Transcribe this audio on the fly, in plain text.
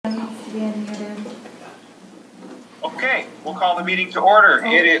Okay, we'll call the meeting to order.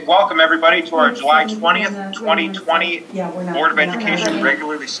 Welcome everybody to our July 20th, 2020 Board of Education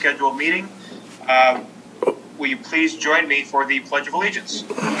regularly scheduled meeting. Will you please join me for the Pledge of Allegiance?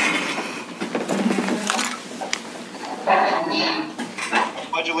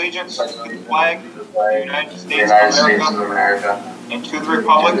 Pledge allegiance to the flag of the United States of America and to the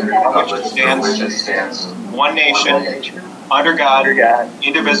republic for which it stands, one nation, under God,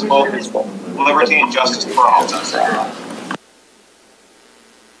 indivisible, liberty and justice for all.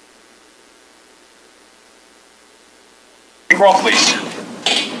 Take roll, please.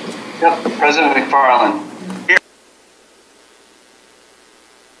 Yep, President McFarland. Here.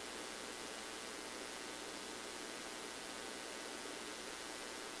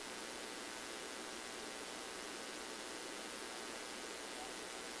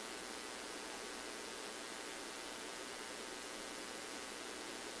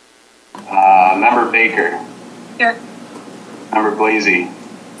 Member Baker. Here. Member Blasy.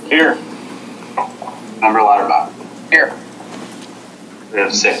 Here. Member Lauderbach. Here. We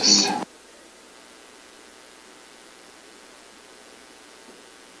have 6.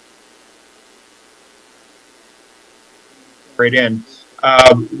 Right in.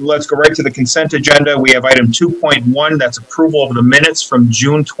 Let's go right to the consent agenda. We have item 2.1, that's approval of the minutes from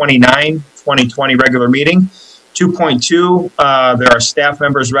June 29, 2020 regular meeting. 2.2, there are staff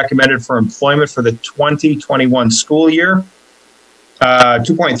members recommended for employment for the 2021 school year.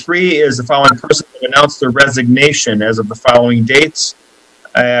 2.3 is the following person who announced their resignation as of the following dates.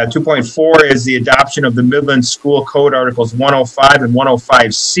 2.4 is the adoption of the Midland School Code Articles 105 and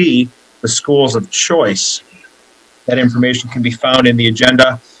 105C, the schools of choice. That information can be found in the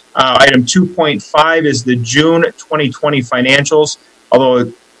agenda. Item 2.5 is the June 2020 financials,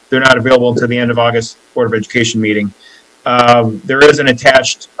 although they're not available until the end of August Board of Education meeting. There is an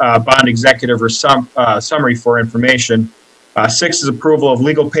attached bond executive or summary for information. 6 is approval of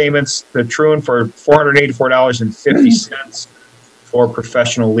legal payments to Trustee for $484.50 for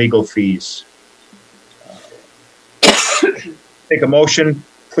professional legal fees. Take a motion,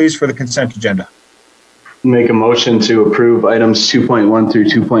 please, for the consent agenda. Make a motion to approve items 2.1 through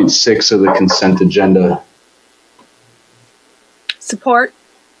 2.6 of the consent agenda. Support.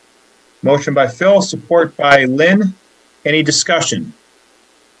 Motion by Phil, support by Lynn. Any discussion?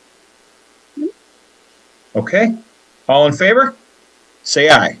 Okay. All in favor? Say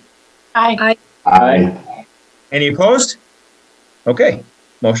aye. Aye. Aye. Any opposed? Okay.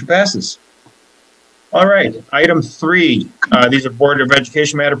 Motion passes. All right. Item 3. These are Board of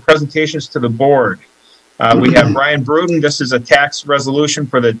Education matter presentations to the board. We have Brian Brutyn. This is a tax resolution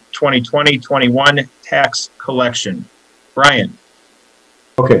for the 2020-21 tax collection. Brian.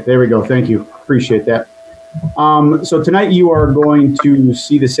 Okay, there we go. Thank you. Appreciate that. So tonight you are going to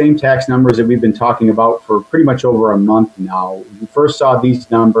see the same tax numbers that we've been talking about for pretty much over a month now. We first saw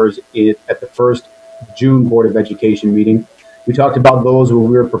these numbers at the first June Board of Education meeting. We talked about those when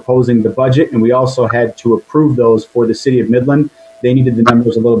we were proposing the budget, and we also had to approve those for the City of Midland. They needed the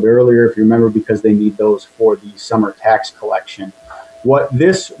numbers a little bit earlier, if you remember, because they need those for the summer tax collection. What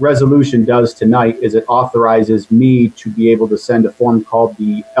this resolution does tonight is it authorizes me to be able to send a form called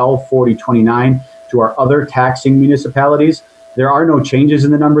the L4029 to our other taxing municipalities. There are no changes in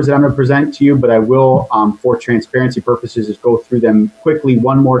the numbers that I'm going to present to you, but I will, for transparency purposes, just go through them quickly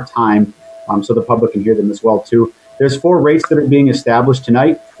one more time so the public can hear them as well too. There's 4 rates that are being established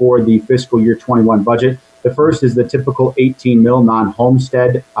tonight for the fiscal year 21 budget. The first is the typical 18 mil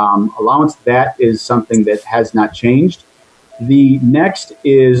non-homestead allowance. That is something that has not changed. The next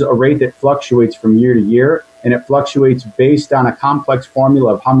is a rate that fluctuates from year to year, and it fluctuates based on a complex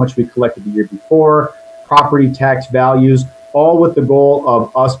formula of how much we collected the year before, property tax values, all with the goal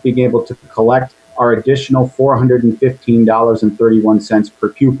of us being able to collect our additional $415.31 per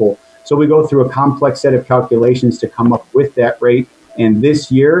pupil. So we go through a complex set of calculations to come up with that rate, and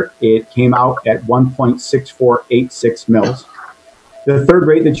this year it came out at 1.6486 mils. The third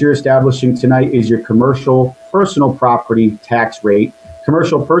rate that you're establishing tonight is your commercial personal property tax rate.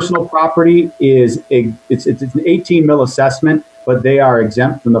 Commercial personal property is it's an 18 mil assessment, but they are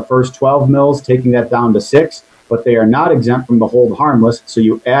exempt from the first 12 mils, taking that down to 6, but they are not exempt from the hold harmless. So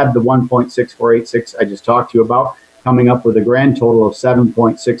you add the 1.6486 I just talked to you about, coming up with a grand total of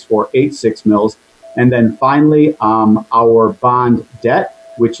 7.6486 mils. And then finally, our bond debt,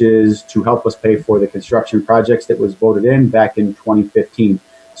 which is to help us pay for the construction projects that was voted in back in 2015.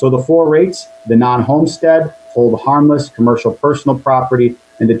 So the 4 rates, the non-homestead, hold harmless, commercial personal property,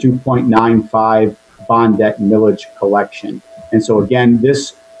 and the 2.95 bond debt millage collection. And so again,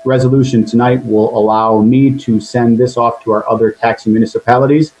 this resolution tonight will allow me to send this off to our other taxing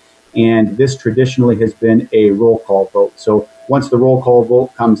municipalities. and this traditionally has been a roll call vote. So once the roll call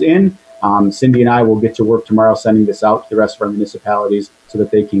vote comes in, Cindy and I will get to work tomorrow sending this out to the rest of our municipalities so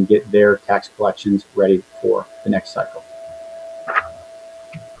that they can get their tax collections ready for the next cycle.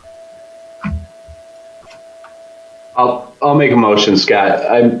 I'll make a motion, Scott.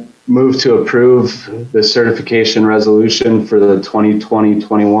 I move to approve the certification resolution for the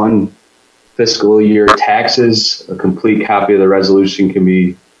 2020-21 fiscal year taxes. A complete copy of the resolution can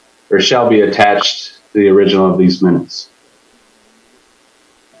be or shall be attached to the original of these minutes.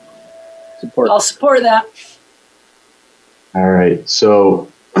 Support. I'll support that. All right,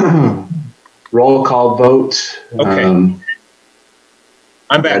 so roll call vote. Okay. I'm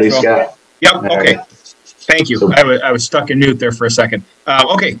back. Ready, Phil. Scott? Yep. All Okay. right. Thank you. So- I was stuck in mute there for a second.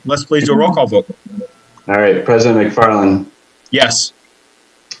 Okay, let's please do a roll call vote. All right, President McFarland, Yes.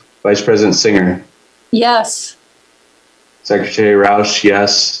 Vice President Singer, Yes. Secretary Rausch,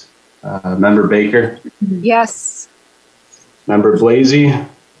 yes. Member Baker, Yes. Member Blasy,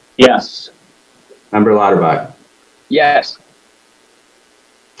 Yes. Member Lauderbach. Yes.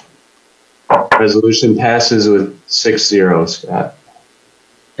 Resolution passes with 6-0, Scott.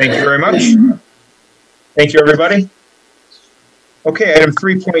 Thank you very much. Thank you, everybody. Okay, item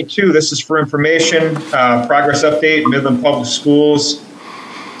 3.2, this is for information, progress update, Midland Public Schools,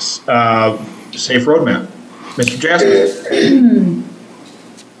 safe roadmap. Mr. Jasper.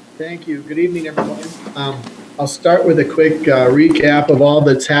 Thank you. Good evening, everyone. I'll start with a quick recap of all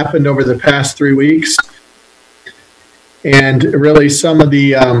that's happened over the past 3 weeks and really some of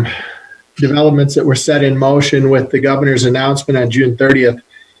the developments that were set in motion with the governor's announcement on June 30th.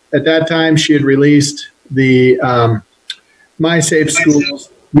 At that time, she had released the My Safe Schools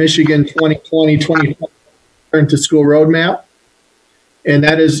Michigan 2020-2021 Return to School Roadmap, and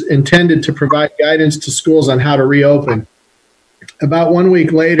that is intended to provide guidance to schools on how to reopen. About 1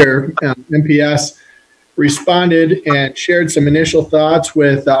 week later, MPS responded and shared some initial thoughts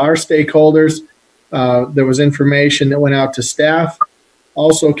with our stakeholders. There was information that went out to staff.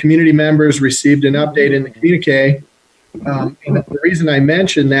 Also, community members received an update in the communique. And the reason I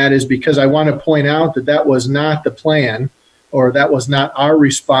mention that is because I want to point out that that was not the plan, or that was not our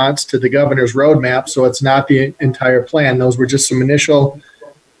response to the governor's roadmap. So it's not the entire plan. Those were just some initial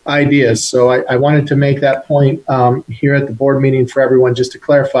ideas. So I wanted to make that point here at the board meeting for everyone, just to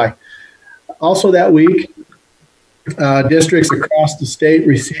clarify. Also that week, districts across the state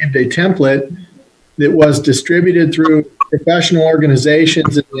received a template that was distributed through professional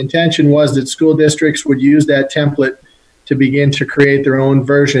organizations, and the intention was that school districts would use that template to begin to create their own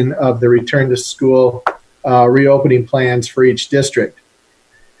version of the return to school reopening plans for each district.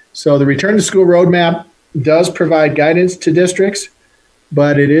 So the return to school roadmap does provide guidance to districts,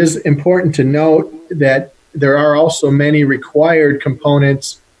 but it is important to note that there are also many required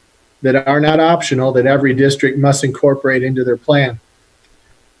components that are not optional that every district must incorporate into their plan.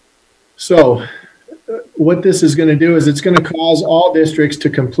 So what this is going to do is it's going to cause all districts to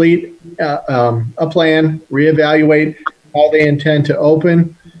complete a plan, reevaluate how they intend to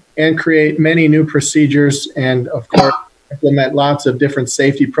open, and create many new procedures, and of course implement lots of different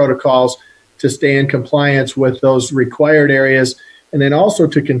safety protocols to stay in compliance with those required areas, and then also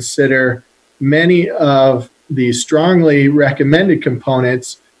to consider many of the strongly recommended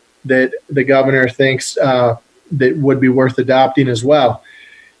components that the governor thinks that would be worth adopting as well.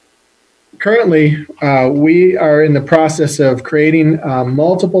 Currently, we are in the process of creating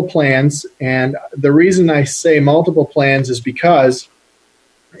multiple plans, and the reason I say multiple plans is because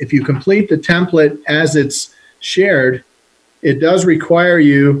if you complete the template as it's shared, it does require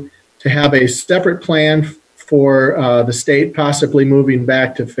you to have a separate plan for the state possibly moving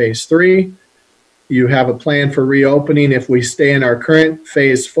back to phase 3. You have a plan for reopening if we stay in our current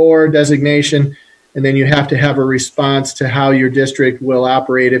phase 4 designation, and then you have to have a response to how your district will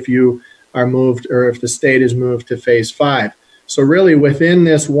operate if you are moved, or if the state is moved to phase 5. So really within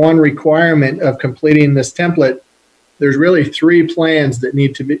this one requirement of completing this template, there's really 3 plans that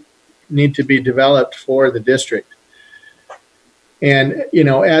need to be developed for the district. And, you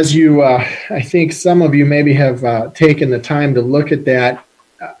know, as you, I think some of you maybe have taken the time to look at that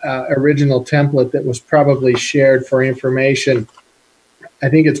original template that was probably shared for information. I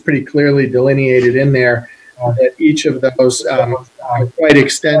think it's pretty clearly delineated in there that each of those are quite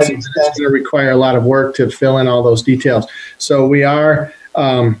extensive. It's going to require a lot of work to fill in all those details. So we are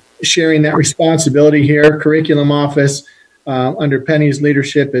sharing that responsibility here. Curriculum Office, under Penny's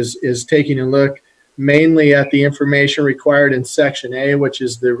leadership, is taking a look mainly at the information required in Section A, which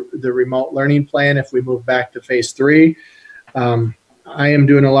is the remote learning plan if we move back to phase 3. I am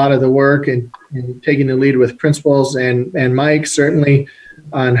doing a lot of the work and taking the lead with principals, and Mike certainly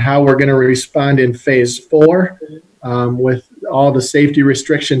on how we're going to respond in phase 4 with all the safety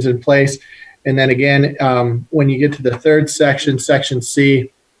restrictions in place. And then again, when you get to the third section, section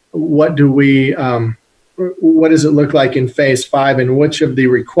C, what does it look like in phase 5, and which of the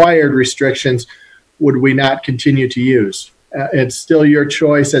required restrictions would we not continue to use? It's still your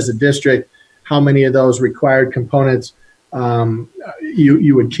choice as a district how many of those required components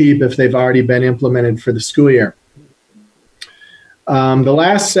you would keep if they've already been implemented for the school year. The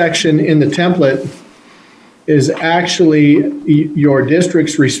last section in the template is actually your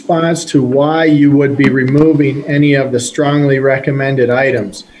district's response to why you would be removing any of the strongly recommended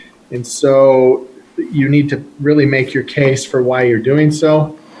items. And so you need to really make your case for why you're doing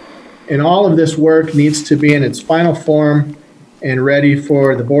so. And all of this work needs to be in its final form and ready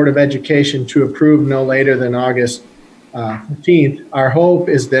for the Board of Education to approve no later than August 15th. Our hope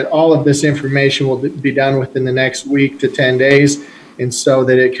is that all of this information will be done within the next week to 10 days, and so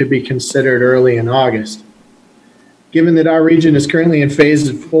that it could be considered early in August. Given that our region is currently in phase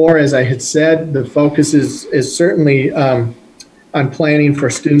 4, as I had said, the focus is certainly on planning for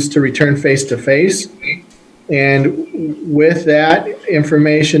students to return face-to-face. And with that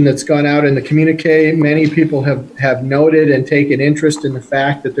information that's gone out in the communique, many people have noted and taken interest in the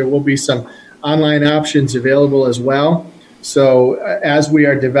fact that there will be some online options available as well. So as we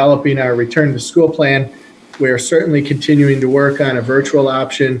are developing our return to school plan, we are certainly continuing to work on a virtual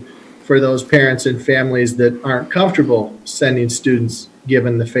option for those parents and families that aren't comfortable sending students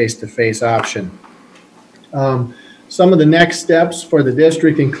given the face-to-face option. Some of the next steps for the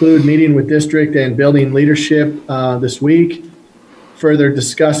district include meeting with district and building leadership this week, further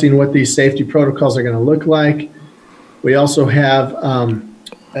discussing what these safety protocols are going to look like. We also have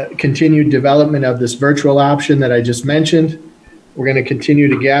continued development of this virtual option that I just mentioned. We're going to continue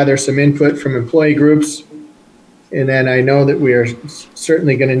to gather some input from employee groups. And then I know that we are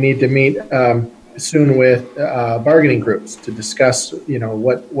certainly going to need to meet soon with bargaining groups to discuss,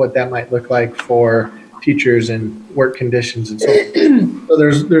 what that might look like for teachers and work conditions and so on. So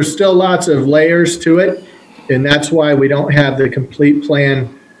there's still lots of layers to it, and that's why we don't have the complete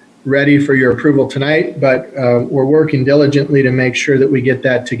plan ready for your approval tonight, but we're working diligently to make sure that we get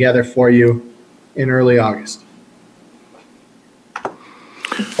that together for you in early August.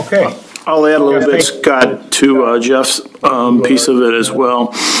 Okay. I'll add a little bit, Scott, to Jeff's piece of it as well,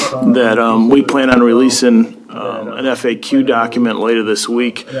 that we plan on releasing an FAQ document later this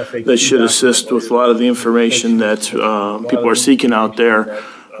week that should assist with a lot of the information that people are seeking out there.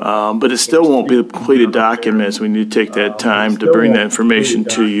 But it still won't be the completed documents. We need to take that time to bring that information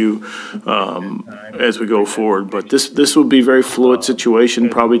to you as we go forward. But this will be a very fluid situation,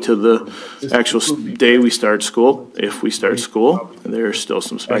 probably to the actual day we start school. If we start school, there's still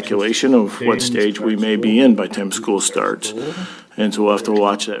some speculation of what stage we may be in by the time school starts. And so we'll have to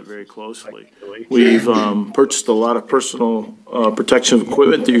watch that very closely. We've purchased a lot of personal protection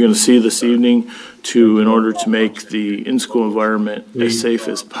equipment that you're going to see this evening in order to make the in-school environment as safe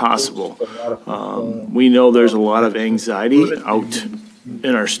as possible. We know there's a lot of anxiety out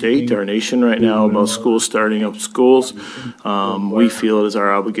in our state, our nation right now about schools starting up schools. We feel it is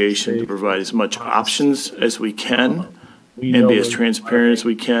our obligation to provide as much options as we can and be as transparent as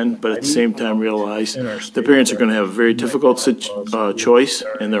we can, but at the same time realize the parents are going to have a very difficult choice,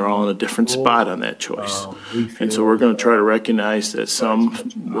 and they're all in a different spot on that choice. And so we're going to try to recognize that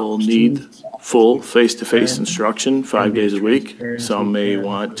some will need full face-to-face instruction 5 days a week. Some may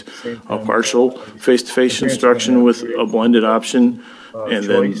want a partial face-to-face instruction with a blended option. And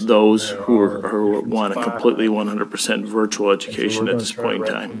then those who want a completely 100% virtual education at this point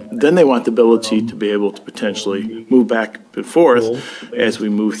in time. Then they want the ability to be able to potentially move back and forth as we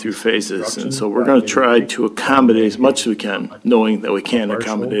move through phases. And so we're going to try to accommodate as much as we can, knowing that we can't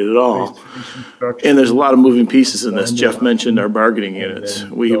accommodate it all. And there's a lot of moving pieces in this. Jeff mentioned our bargaining units.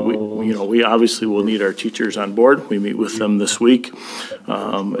 We obviously will need our teachers on board. We meet with them this week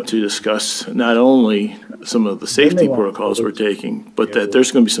to discuss not only some of the safety protocols we're taking, but that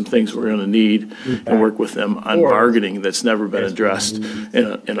there's going to be some things we're going to need and work with them on bargaining that's never been addressed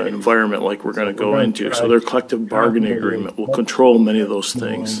in an environment like we're going to go into. So their collective bargaining agreement will control many of those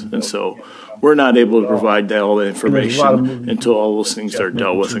things. And so we're not able to provide all that information until all those things are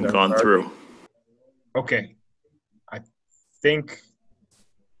dealt with and gone through. Okay. I think.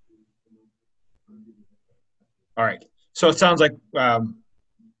 All right. So it sounds like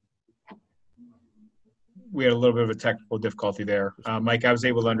we had a little bit of a technical difficulty there. Mike, I was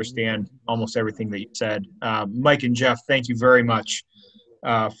able to understand almost everything that you said. Mike and Jeff, thank you very much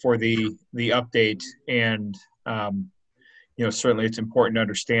for the update. And, certainly it's important to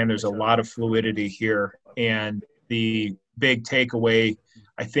understand there's a lot of fluidity here. And the big takeaway,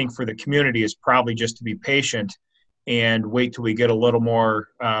 I think, for the community is probably just to be patient and wait till we get a little more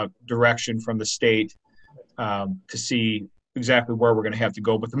direction from the state to see exactly where we're going to have to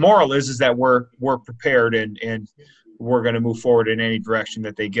go. But the moral is that we're prepared and we're going to move forward in any direction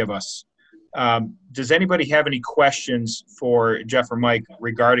that they give us. Does anybody have any questions for Jeff or Mike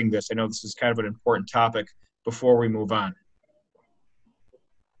regarding this? I know this is kind of an important topic before we move on.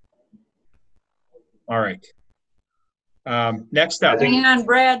 All right. Next up. Hang on,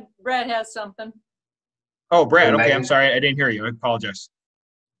 Brad has something. Oh, Brad. Okay, I'm sorry. I didn't hear you. I apologize.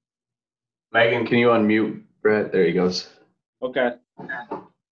 Megan, can you unmute Brett? There he goes. Okay.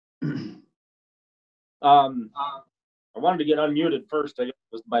 I wanted to get unmuted first, I guess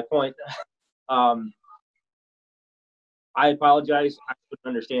was my point. I apologize. I couldn't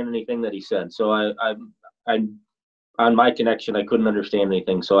understand anything that he said. So I on my connection, I couldn't understand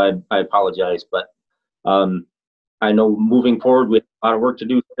anything. So I apologize. But I know moving forward with a lot of work to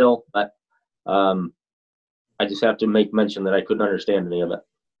do still, but I just have to make mention that I couldn't understand any of it.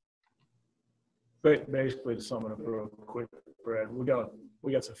 Basically, to sum it up real quick, Brad, we got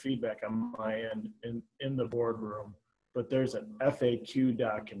some feedback on my end in the boardroom, but there's an FAQ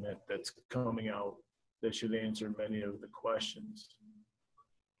document that's coming out that should answer many of the questions.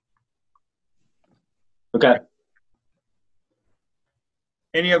 Okay.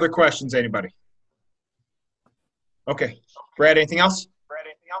 Any other questions, anybody? Okay. Brad, anything else?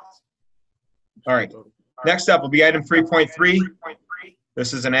 All right. Next up will be item 3.3.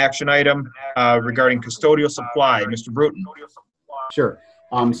 This is an action item regarding custodial supply. Mr. Brutyn. Sure.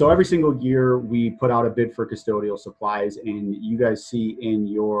 So every single year we put out a bid for custodial supplies, and you guys see in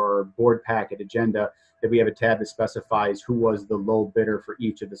your board packet agenda that we have a tab that specifies who was the low bidder for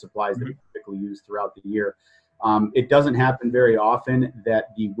each of the supplies that we typically use throughout the year. It doesn't happen very often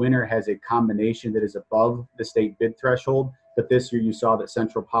that the winner has a combination that is above the state bid threshold, but this year you saw that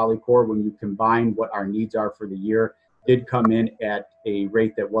Central Polycore, when you combine what our needs are for the year, did come in at a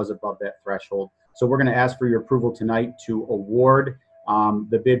rate that was above that threshold. So we're going to ask for your approval tonight to award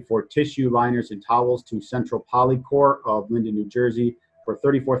the bid for tissue liners and towels to Central Polycore of Linden, New Jersey for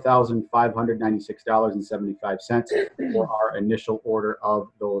 $34,596.75 for our initial order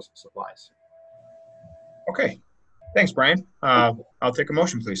of those supplies. Okay. Thanks, Brian. I'll take a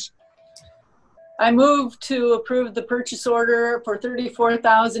motion, please. I move to approve the purchase order for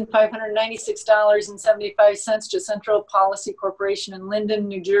 $34,596.75 to Central Policy Corporation in Linden,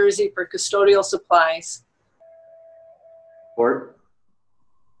 New Jersey for custodial supplies. Support.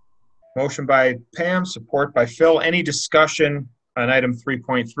 Motion by Pam, support by Phil. Any discussion on item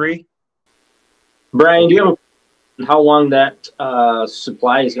 3.3? Brian, do you have how long that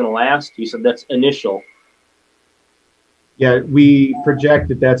supply is going to last? You said that's initial. Yeah, we project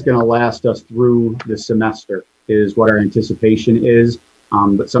that that's going to last us through the semester is what our anticipation is.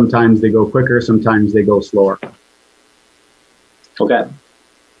 But sometimes they go quicker, sometimes they go slower. Okay.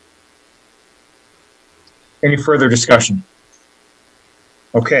 Any further discussion?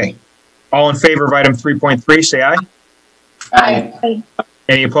 Okay. All in favor of item 3.3, say aye. Aye.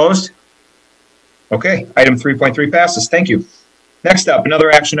 Any opposed? Okay, item 3.3 passes. Thank you. Next up,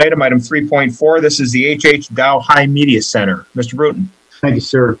 another action item, item 3.4. This is the H.H. Dow High Media Center. Mr. Brutyn. Thank you,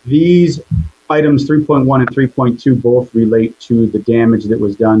 sir. These items 3.1 and 3.2 both relate to the damage that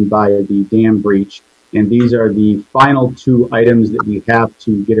was done by the dam breach. And these are the final two items that we have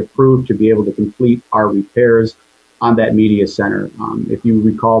to get approved to be able to complete our repairs on that media center. If you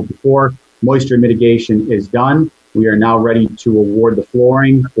recall before, moisture mitigation is done. We are now ready to award the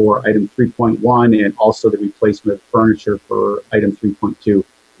flooring for item 3.1 and also the replacement of furniture for item 3.2.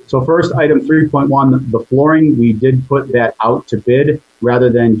 So first, item 3.1, the flooring, we did put that out to bid rather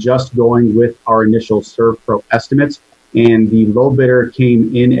than just going with our initial ServPro estimates. And the low bidder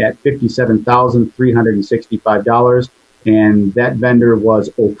came in at $57,365. And that vendor was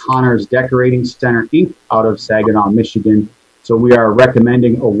O'Connor's Decorating Center, Inc. out of Saginaw, Michigan. So we are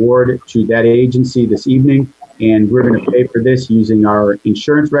recommending award to that agency this evening. And we're going to pay for this using our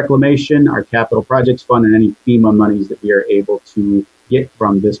insurance reclamation, our capital projects fund, and any FEMA monies that we are able to get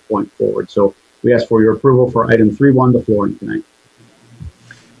from this point forward. So we ask for your approval for item 3.1, the flooring tonight.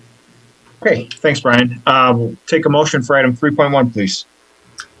 Okay, thanks, Brian. We'll take a motion for item 3.1, please.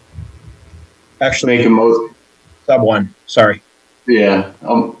 Actually, Make a motion. sub 1, sorry. Yeah,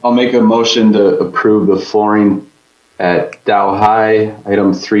 I'll make a motion to approve the flooring at Dow High,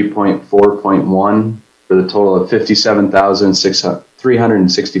 item 3.4.1. for the total of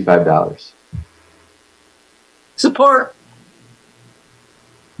 $57,365. Support.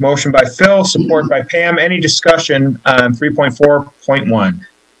 Motion by Phil, support by Pam. Any discussion on 3.4.1?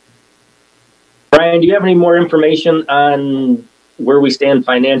 Brian, do you have any more information on where we stand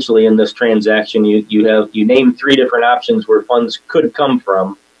financially in this transaction? You named 3 different options where funds could come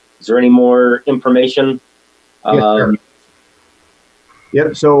from. Is there any more information? Yes, sir.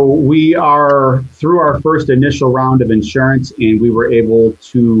 Yep. So we are through our first initial round of insurance, and we were able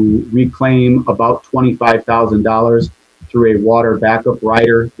to reclaim about $25,000 through a water backup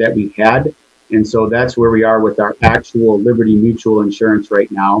rider that we had. And so that's where we are with our actual Liberty Mutual insurance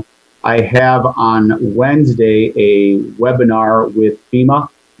right now. I have on Wednesday a webinar with FEMA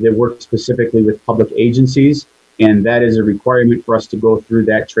that works specifically with public agencies, and that is a requirement for us to go through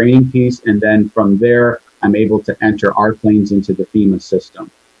that training piece. And then from there, I'm able to enter our claims into the FEMA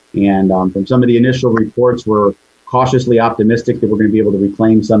system. And from some of the initial reports, we're cautiously optimistic that we're going to be able to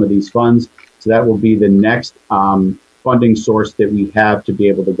reclaim some of these funds. So that will be the next funding source that we have to be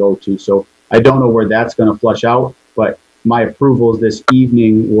able to go to. So I don't know where that's going to flush out, but my approvals this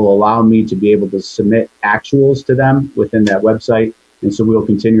evening will allow me to be able to submit actuals to them within that website. And so we'll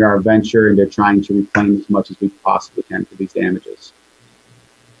continue our venture into trying to reclaim as much as we possibly can for these damages.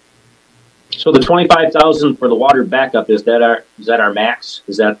 So the $25,000 for the water backup, is that our max?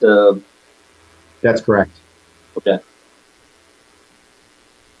 Is that the? That's correct. Okay.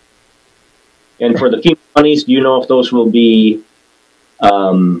 And for the FEMA monies, do you know if those will be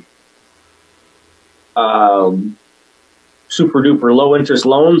super duper low interest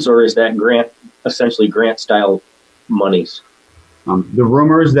loans, or is that essentially grant style monies? The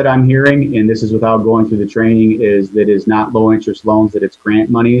rumors that I'm hearing, and this is without going through the training, is that it's not low interest loans, that it's grant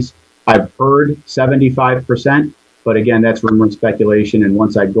monies. I've heard 75%, but again, that's rumor and speculation. And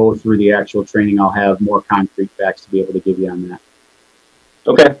once I go through the actual training, I'll have more concrete facts to be able to give you on that.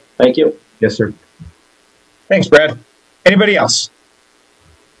 Okay, thank you. Yes, sir. Thanks, Brad. Anybody else?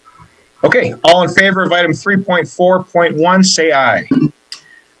 Okay, all in favor of item 3.4.1, say aye.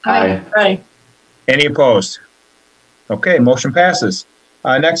 Aye. Aye. Any opposed? Okay, motion passes.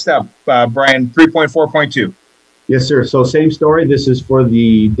 Next up, Brian, 3.4.2. Yes, sir. So same story. This is for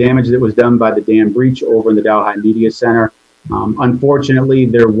the damage that was done by the dam breach over in the Dow High Media Center. Unfortunately,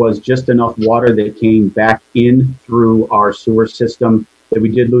 there was just enough water that came back in through our sewer system that we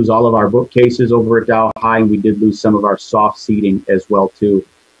did lose all of our bookcases over at Dow High, and we did lose some of our soft seating as well, too.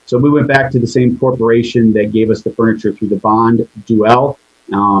 So we went back to the same corporation that gave us the furniture through the bond, Duell,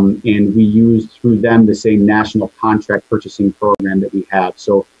 and we used through them the same national contract purchasing program that we have.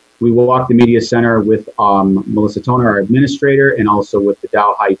 So we walked the media center with Melissa Toner, our administrator, and also with the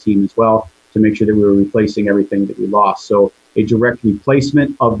Dow High team as well to make sure that we were replacing everything that we lost. So a direct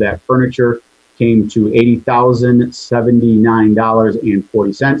replacement of that furniture came to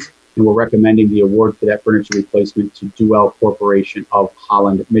 $80,079.40, and we're recommending the award for that furniture replacement to Duell Corporation of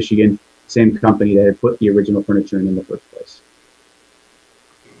Holland, Michigan, same company that had put the original furniture in the first place.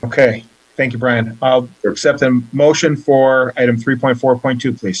 Okay, thank you, Brian. I'll accept a motion for item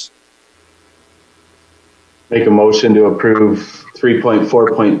 3.4.2, please. Make a motion to approve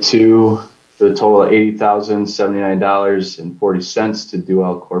 3.4.2 for the total of $80,079.40 to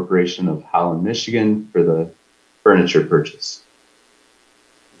Duell Corporation of Holland, Michigan for the furniture purchase.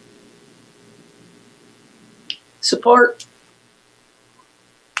 Support.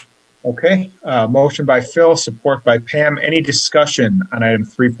 Okay, motion by Phil, support by Pam. Any discussion on item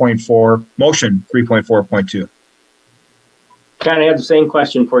 3.4, motion 3.4.2? Kind of have the same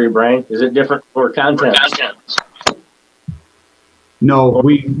question for you, Brian. Is it different for content? No,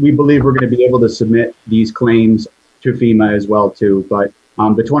 we believe we're going to be able to submit these claims to FEMA as well, too. But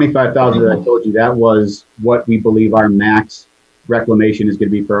the $25,000 that I told you, that was what we believe our max reclamation is going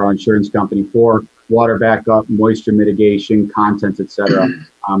to be for our insurance company for water backup, moisture mitigation, contents, etc.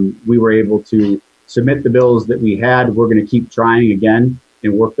 We were able to submit the bills that we had. We're going to keep trying again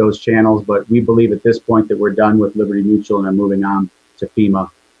and work those channels, but we believe at this point that we're done with Liberty Mutual and are moving on to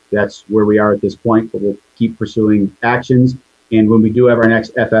FEMA. That's where we are at this point, but we'll keep pursuing actions. And when we do have our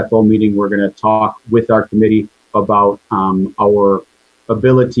next FFO meeting, we're going to talk with our committee about our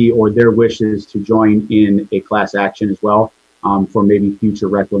ability or their wishes to join in a class action as well for maybe future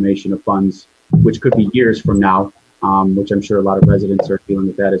reclamation of funds, which could be years from now, which I'm sure a lot of residents are dealing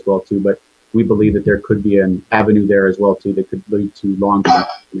with that as well too. But we believe that there could be an avenue there as well too that could lead to long-term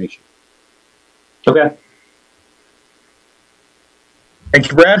reclamation. Okay. Thank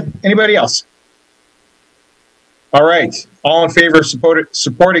you, Brad. Anybody else? All right. All in favor of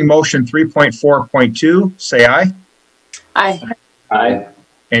supporting motion 3.4.2, say aye. Aye. Aye.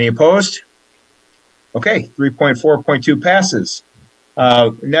 Any opposed? Okay, 3.4.2 passes.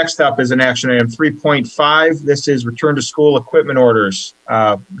 Next up is an action item 3.5. This is return to school equipment orders.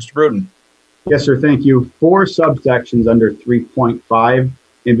 Mr. Brutyn. Yes, sir. Thank you. 4 subsections under 3.5.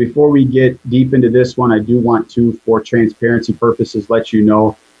 And before we get deep into this one, I do want to, for transparency purposes, let you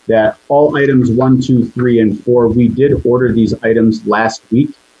know that all items 1, 2, 3, and 4, we did order these items last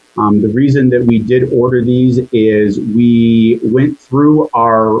week. The reason that we did order these is we went through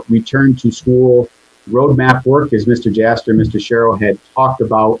our return to school roadmap work, as Mr. Jaster and Mr. Sharrow had talked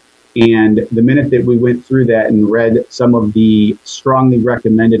about. And the minute that we went through that and read some of the strongly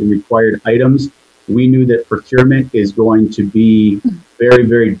recommended and required items, we knew that procurement is going to be very,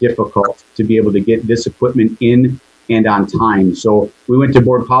 very difficult to be able to get this equipment in and on time. So we went to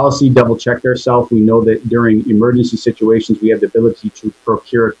board policy, double checked ourselves. We know that during emergency situations, we have the ability to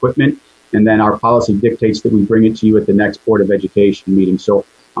procure equipment. And then our policy dictates that we bring it to you at the next Board of Education meeting. So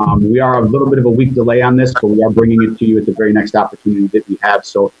we are a little bit of a week delay on this, but we are bringing it to you at the very next opportunity that we have.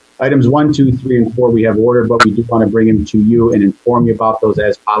 So items 1, 2, 3, and 4 we have ordered, but we do want to bring them to you and inform you about those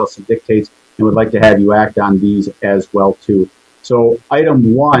as policy dictates, and would like to have you act on these as well too. So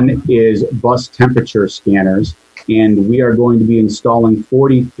item 1 is bus temperature scanners, and we are going to be installing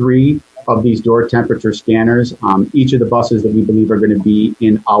 43 of these door temperature scanners. Each of the buses that we believe are going to be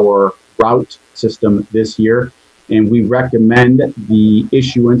in our route system this year. And we recommend the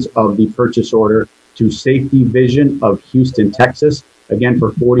issuance of the purchase order to Safety Vision of Houston, Texas, again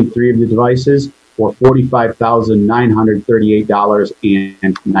for 43 of the devices for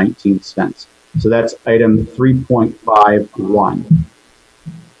 $45,938.19. So that's item 3.51.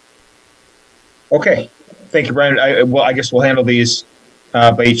 Okay, thank you, Brian. I guess we'll handle these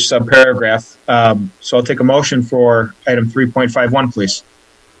by each subparagraph. So I'll take a motion for item 3.51, please.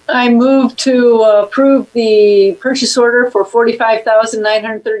 I move to approve the purchase order for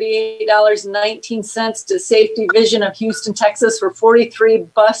 $45,938.19 to Safety Vision of Houston, Texas for 43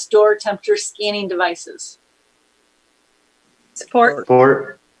 bus door temperature scanning devices. Support.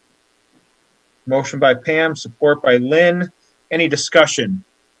 Support. Motion by Pam, support by Lynn. Any discussion?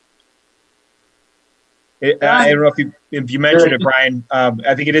 I don't know if you mentioned it, Brian.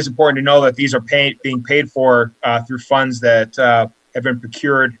 I think it is important to know that these are being paid for through funds that have been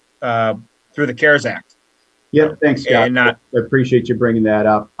procured through the CARES Act. Yep, thanks, Scott. I appreciate you bringing that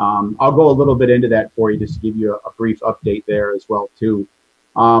up. I'll go a little bit into that for you just to give you a brief update there as well too.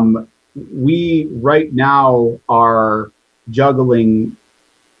 We right now are juggling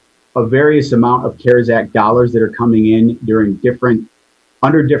a various amount of CARES Act dollars that are coming in during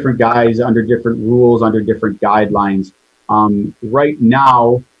under different guise, under different rules, under different guidelines. Right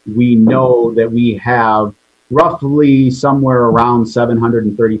now, we know that we have roughly somewhere around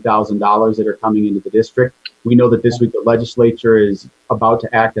 $730,000 that are coming into the district. We know that this week the legislature is about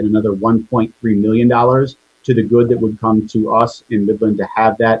to act on another $1.3 million to the good that would come to us in Midland to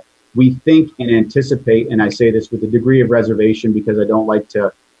have that. We think and anticipate, and I say this with a degree of reservation because I don't like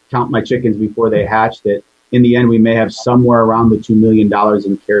to count my chickens before they hatch, that in the end we may have somewhere around the $2 million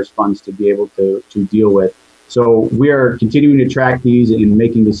in CARES funds to be able to deal with. So we are continuing to track these and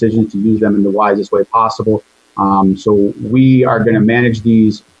making decisions to use them in the wisest way possible. So we are going to manage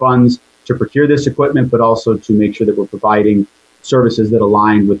these funds to procure this equipment, but also to make sure that we're providing services that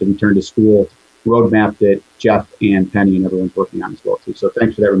align with the return to school roadmap that Jeff and Penny and everyone's working on as well too. So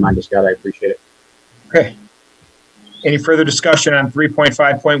thanks for that reminder, Scott. I appreciate it. Okay. Any further discussion on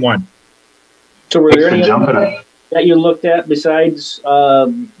 3.5.1? So were there any other that you looked at besides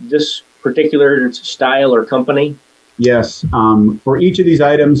this particular style or company? Yes. For each of these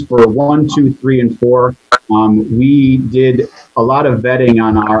items, for 1, 2, 3, and 4, we did a lot of vetting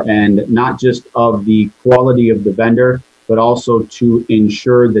on our end, not just of the quality of the vendor, but also to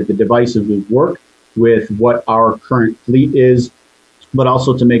ensure that the devices would work with what our current fleet is, but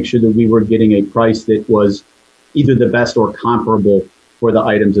also to make sure that we were getting a price that was either the best or comparable for the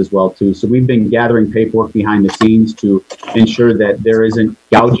items as well too. So we've been gathering paperwork behind the scenes to ensure that there isn't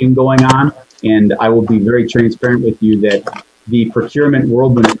gouging going on. And I will be very transparent with you that the procurement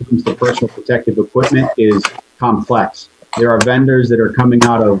world when it comes to personal protective equipment is complex. There are vendors that are coming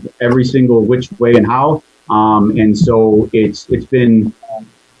out of every single which way and how. And so it's been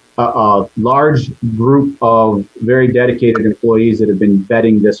a large group of very dedicated employees that have been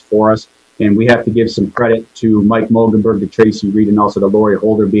vetting this for us. And we have to give some credit to Mike Mogenberg, to Tracy Reed, and also to Lori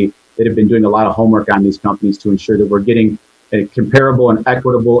Holderby that have been doing a lot of homework on these companies to ensure that we're getting a comparable and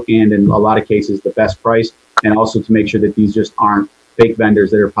equitable and in a lot of cases the best price, and also to make sure that these just aren't fake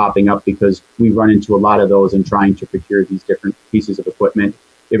vendors that are popping up, because we run into a lot of those in trying to procure these different pieces of equipment.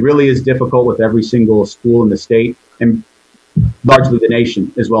 It really is difficult with every single school in the state and largely the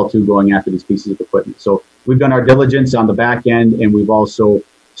nation as well too, going after these pieces of equipment. So we've done our diligence on the back end, and we've also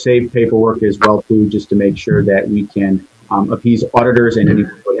saved paperwork as well too, just to make sure that we can appease auditors and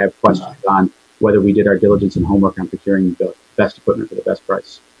anyone who would have questions on whether we did our diligence and homework on procuring the best equipment for the best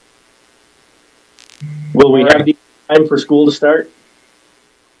price. Will we have the time for school to start?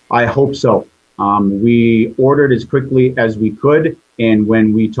 I hope so. We ordered as quickly as we could, and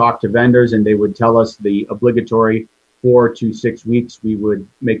when we talked to vendors and they would tell us the obligatory 4 to 6 weeks, we would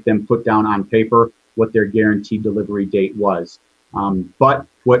make them put down on paper what their guaranteed delivery date was. But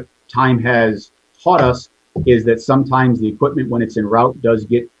what time has taught us is that sometimes the equipment, when it's en route, does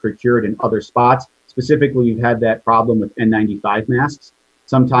get procured in other spots. Specifically, we've had that problem with N95 masks.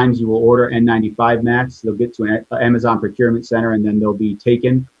 Sometimes you will order N95 masks, they'll get to an Amazon procurement center, and then they'll be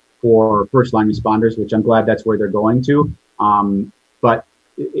taken for first line responders, which I'm glad that's where they're going to. But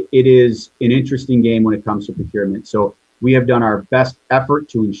it is an interesting game when it comes to procurement. So we have done our best effort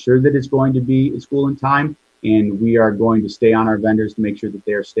to ensure that it's going to be in school in time, and we are going to stay on our vendors to make sure that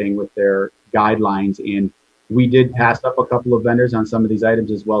they're staying with their guidelines. And we did pass up a couple of vendors on some of these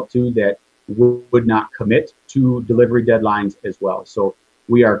items as well too that would not commit to delivery deadlines as well. So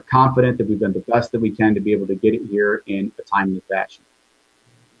we are confident that we've done the best that we can to be able to get it here in a timely fashion.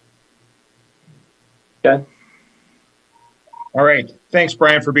 Okay. All right. Thanks,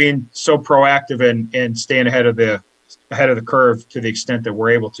 Brian, for being so proactive and staying ahead of the curve to the extent that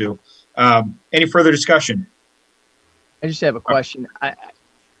we're able to. Any further discussion? I just have a question.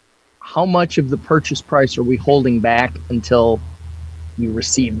 How much of the purchase price are we holding back until we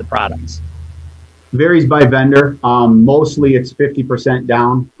receive the products? Varies by vendor. Mostly it's 50%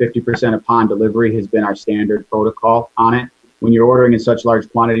 down, 50% upon delivery has been our standard protocol on it. When you're ordering in such large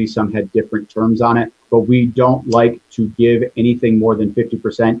quantities, some had different terms on it, but we don't like to give anything more than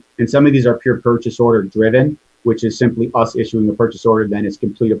 50%. And some of these are pure purchase order driven, which is simply us issuing a purchase order, then it's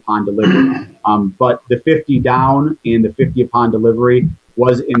complete upon delivery. But the 50 down and the 50 upon delivery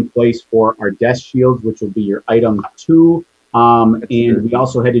was in place for our desk shields, which will be your item 2. And we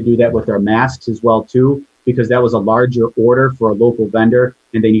also had to do that with our masks as well too, because that was a larger order for a local vendor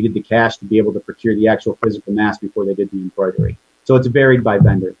and they needed the cash to be able to procure the actual physical mask before they did the embroidery. So it's varied by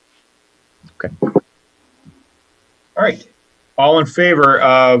vendor. Okay. All right. All in favor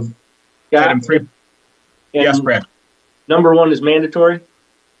of item 3? Yes, Brad. Number 1 is mandatory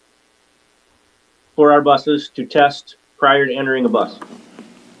for our buses to test prior to entering a bus.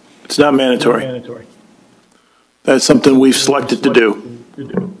 It's not mandatory. That's something we've selected to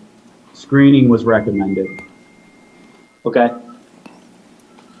do. Screening was recommended. Okay.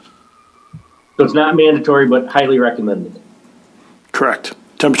 So it's not mandatory, but highly recommended. Correct.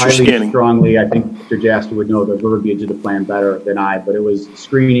 Temperature Highly scanning. Strongly, I think Mr. Jaster would know the verbiage of the plan better than I, but it was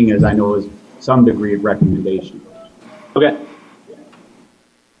screening, as I know, is some degree of recommendation. Okay.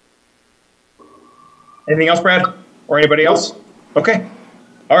 Anything else, Brad? Or anybody else? Okay.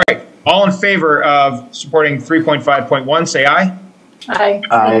 All right. All in favor of supporting 3.5.1, say aye. Aye.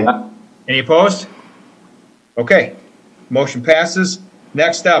 Aye. Any opposed? Okay. Motion passes.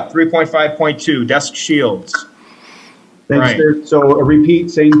 Next up, 3.5.2, desk shields. Thanks, Right. sir. So a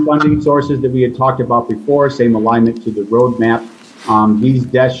repeat, same funding sources that we had talked about before, same alignment to the roadmap. These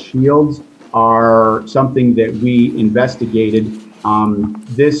desk shields are something that we investigated.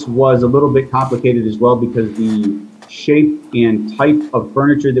 This was a little bit complicated as well because the shape and type of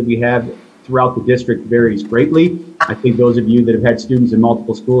furniture that we have throughout the district varies greatly. I think those of you that have had students in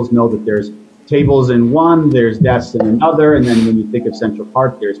multiple schools know that there's tables in one, there's desks in another, and then when you think of Central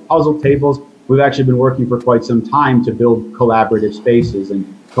Park, there's puzzle tables. We've actually been working for quite some time to build collaborative spaces, and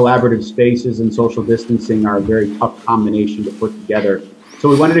collaborative spaces and social distancing are a very tough combination to put together. So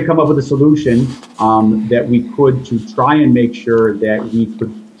we wanted to come up with a solution that we could to try and make sure that we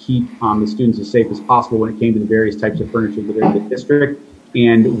could keep the students as safe as possible when it came to the various types of furniture that are in the district.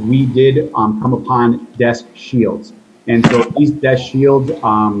 And we did come upon desk shields. And so these desk shields,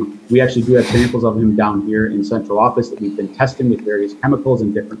 we actually do have samples of them down here in central office that we've been testing with various chemicals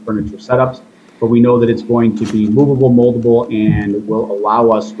and different furniture setups. But we know that it's going to be movable, moldable, and will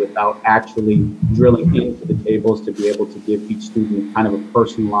allow us, without actually drilling into the tables, to be able to give each student kind of a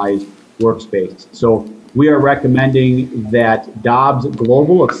personalized workspace. So we are recommending that Dobbs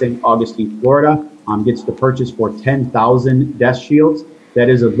Global of St. Augustine, Florida, gets the purchase for 10,000 desk shields. That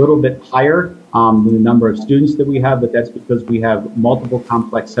is a little bit higher than the number of students that we have, but that's because we have multiple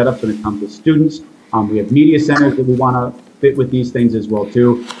complex setups when it comes to students. We have media centers that we want to fit with these things as well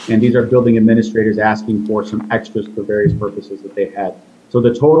too, and these are building administrators asking for some extras for various purposes that they had. So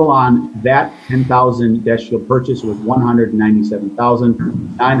the total on that 10,000 desk shield purchase was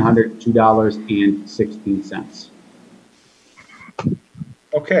 $197,902.16.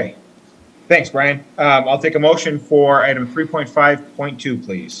 Okay. Thanks, Brian. I'll take a motion for item 3.5.2,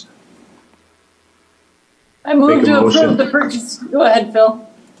 please. I move Make a to motion. approve the purchase. Go ahead, Phil.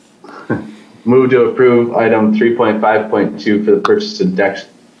 Move to approve item 3.5.2 for the purchase of desk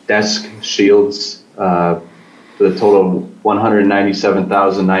shields for the total of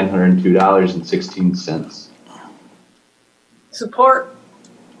 $197,902.16. Support.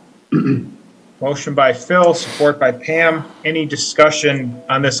 Motion by Phil, support by Pam. Any discussion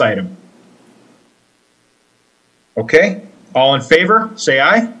on this item? Okay, all in favor, say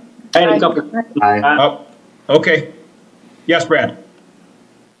aye. I had a couple. Oh, okay. Yes, Brad.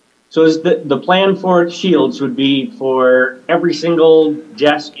 So is the plan for shields would be for every single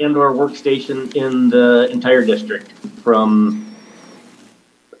desk and or workstation in the entire district from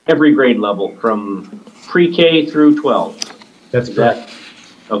every grade level, from pre-K through 12? That's correct.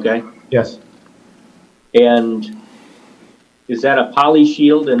 Okay. Yes. And is that a poly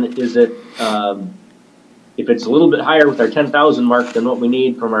shield, and is it, if it's a little bit higher with our 10,000 mark than what we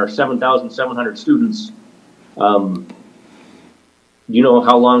need from our 7,700 students, do you know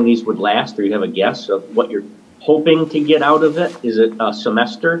how long these would last, or you have a guess of what you're hoping to get out of it? Is it a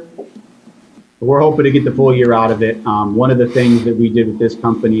semester? We're hoping to get the full year out of it. One of the things that we did with this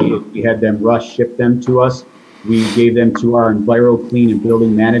company is we had them rush ship them to us. We gave them to our Enviro Clean and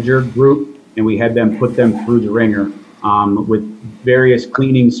Building Manager group, and we had them put them through the ringer with various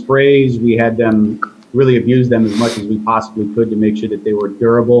cleaning sprays. We had them really abuse them as much as we possibly could to make sure that they were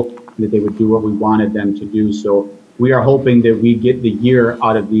durable and that they would do what we wanted them to do. So we are hoping that we get the year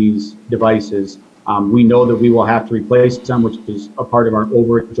out of these devices. We know that we will have to replace some, which is a part of our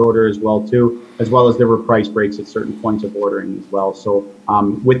overage order as well too, as well as there were price breaks at certain points of ordering as well. So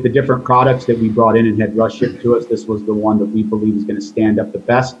with the different products that we brought in and had rush shipped to us, this was the one that we believe is going to stand up the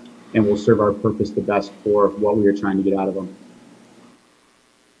best and will serve our purpose the best for what we are trying to get out of them.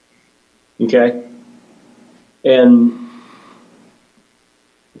 Okay. And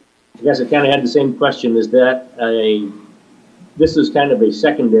I guess I kind of had the same question. Is that this is kind of a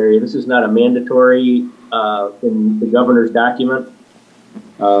secondary, this is not a mandatory in the governor's document.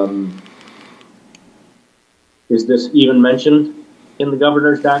 Is this even mentioned in the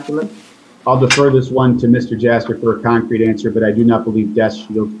governor's document? I'll defer this one to Mr. Jasper for a concrete answer, but I do not believe desk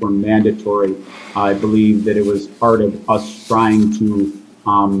shields were mandatory. I believe that it was part of us trying to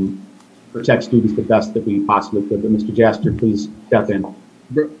protect students the best that we possibly could. But Mr. Jasper, please step in.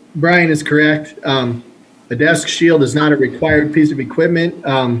 Brian is correct. A desk shield is not a required piece of equipment.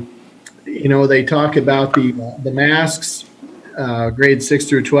 You know, they talk about the masks, grades 6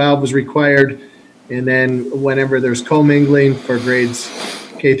 through 12 was required. And then whenever there's commingling for grades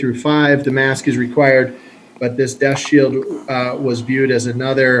K through 5, the mask is required. But this desk shield was viewed as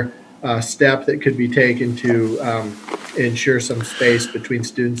another step that could be taken to ensure some space between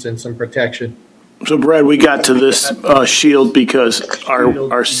students and some protection. So Brad, we got to this shield because our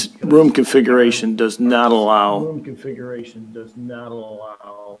room configuration does not allow.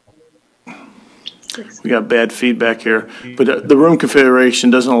 We got bad feedback here, but the room configuration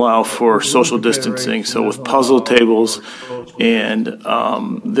doesn't allow for social distancing. So with puzzle tables and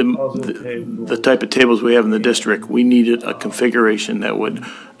the type of tables we have in the district, we needed a configuration that would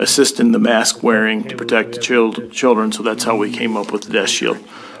assist in the mask wearing to protect the children. So that's how we came up with the desk shield.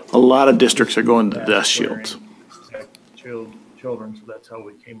 A lot of districts are going to desk shields. Children, so that's how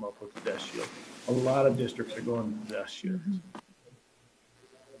we came up with the desk shield. A lot of districts are going to desk shields.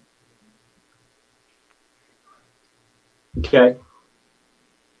 Okay.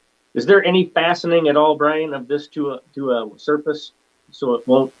 Is there any fastening at all, Brian, of this to a surface so it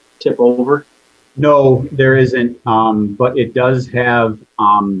won't tip over? No, there isn't, but it does have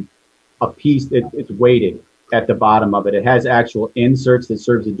a piece that it's weighted at the bottom of it. It has actual inserts that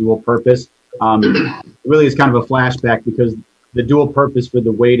serves a dual purpose. It really is kind of a flashback because the dual purpose for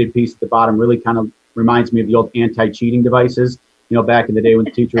the weighted piece at the bottom really kind of reminds me of the old anti-cheating devices, you know, back in the day when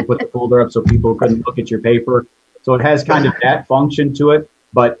the teacher would put the folder up so people couldn't look at your paper. So it has kind of that function to it.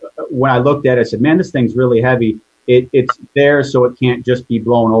 But when I looked at it, I said, man, this thing's really heavy. It's there so it can't just be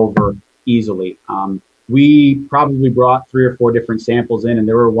blown over easily. We probably brought 3 or 4 different samples in, and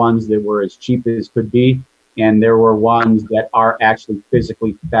there were ones that were as cheap as could be. And there were ones that are actually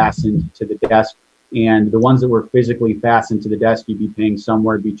physically fastened to the desk. And the ones that were physically fastened to the desk, you'd be paying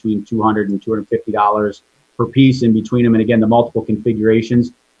somewhere between $200 and $250 per piece in between them. And again, the multiple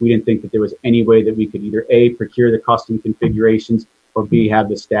configurations, we didn't think that there was any way that we could either A, procure the custom configurations, or B, have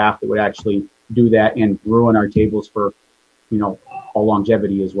the staff that would actually do that and ruin our tables for, you know, all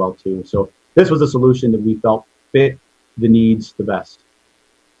longevity as well too. So this was a solution that we felt fit the needs the best.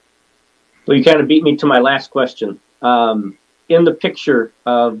 Well, you kind of beat me to my last question. In the picture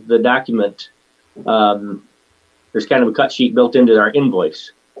of the document, there's kind of a cut sheet built into our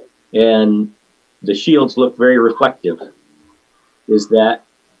invoice, and the shields look very reflective. Is that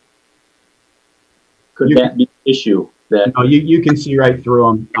Could that be an issue? That No, you can see right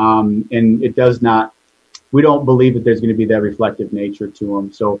through them, and it does not. We don't believe that there's going to be that reflective nature to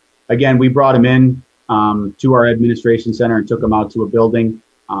them. So again, we brought them in to our administration center and took them out to a building,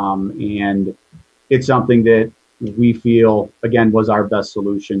 and it's something that we feel again was our best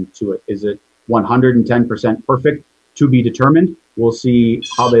solution to it. Is it 110% perfect? To be determined. We'll see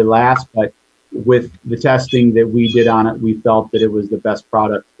how they last, but with the testing that we did on it, we felt that it was the best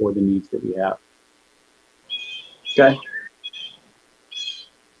product for the needs that we have. okay?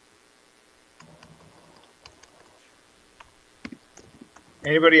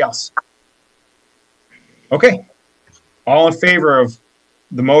 Anybody else? Okay. All in favor of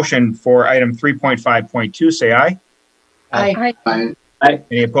the motion for item 3.5.2, say aye. Aye.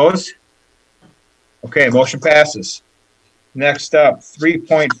 Any opposed? Okay, motion passes. Next up,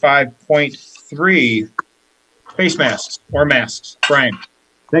 3.5.3, face masks or masks. Brian.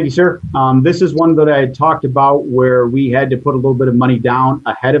 Thank you, sir. This is one that I had talked about where we had to put a little bit of money down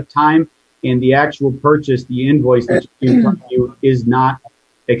ahead of time, and the actual purchase, the invoice that you see in front of you is not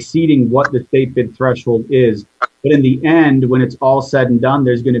exceeding what the state bid threshold is. But in the end, when it's all said and done,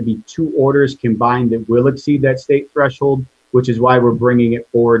 there's going to be 2 orders combined that will exceed that state threshold, which is why we're bringing it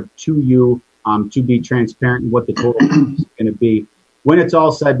forward to you to be transparent in what the total purchase is going to be. When it's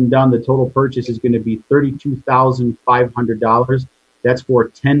all said and done, the total purchase is going to be $32,500. That's for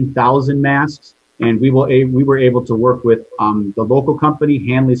 10,000 masks. And we were able to work with the local company,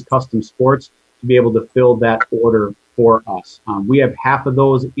 Hanley's Custom Sports, to be able to fill that order for us. We have half of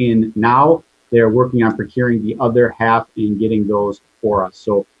those in now. They're working on procuring the other half and getting those for us.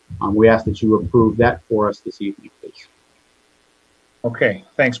 So we ask that you approve that for us this evening, please. Okay,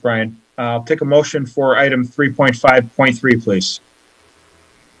 thanks, Brian. I'll take a motion for item 3.5.3, please.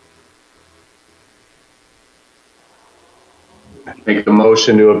 Make a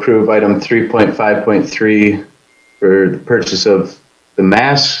motion to approve item 3.5.3 for the purchase of the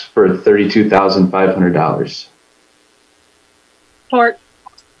masks for $32,500. Support.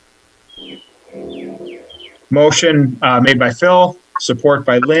 Motion made by Phil, support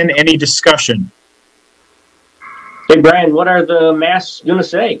by Lynn. Any discussion? Hey, Brian, what are the masks going to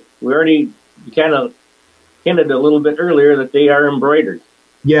say? We already kind of hinted a little bit earlier that they are embroidered.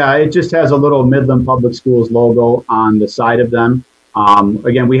 Yeah, it just has a little Midland Public Schools logo on the side of them.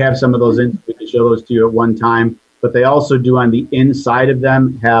 Again, we have some of those in. We can show those to you at one time, but they also do on the inside of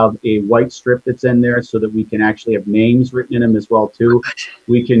them have a white strip that's in there so that we can actually have names written in them as well too.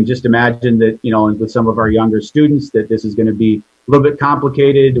 We can just imagine that, you know, with some of our younger students, that this is going to be a little bit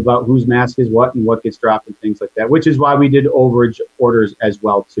complicated about whose mask is what and what gets dropped and things like that, which is why we did overage orders as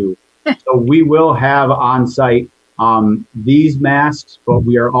well too. So we will have on site these masks, but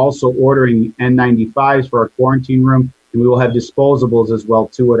we are also ordering N95s for our quarantine room, and we will have disposables as well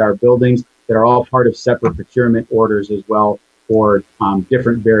too at our buildings that are all part of separate procurement orders as well for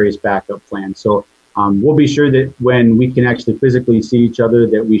different various backup plans. So we'll be sure that when we can actually physically see each other,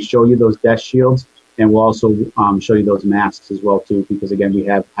 that we show you those desk shields, and we'll also show you those masks as well too, because again, we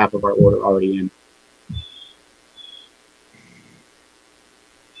have half of our order already in.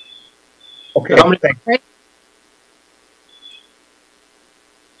 Okay, thanks.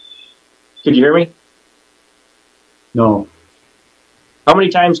 Could you hear me? No. How many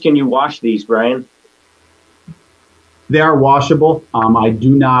times can you wash these, Brian? They are washable. I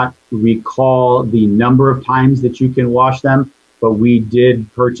do not recall the number of times that you can wash them, but we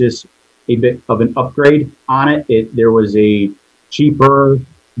did purchase a bit of an upgrade on it. There was a cheaper,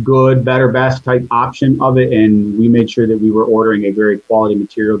 good, better, best type option of it, and we made sure that we were ordering a very quality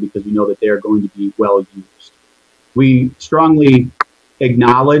material because we know that they are going to be well used. We strongly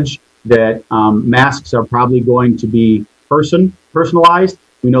acknowledge that masks are probably going to be personalized.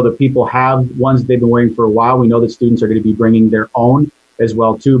 We know that people have ones that they've been wearing for a while. We know that students are going to be bringing their own as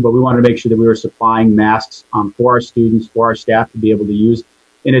well too, but we wanted to make sure that we were supplying masks for our students, for our staff to be able to use.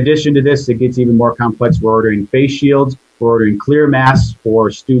 In addition to this, it gets even more complex. We're ordering face shields. We're ordering clear masks for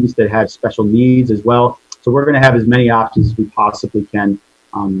students that have special needs as well. So we're going to have as many options as we possibly can.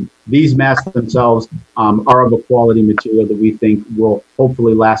 These masks themselves are of a quality material that we think will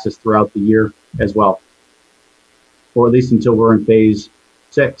hopefully last us throughout the year as well, or at least until we're in phase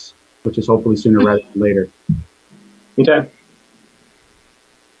 6, which is hopefully sooner rather than later. Okay.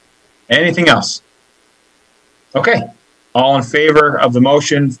 Anything else? Okay. All in favor of the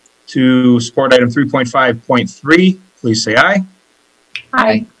motion to support item 3.5.3, please say aye.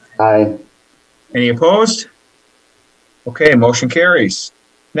 Aye. Aye. Any opposed? Okay, motion carries.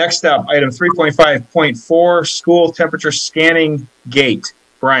 Next up, item 3.5.4, school temperature scanning gate.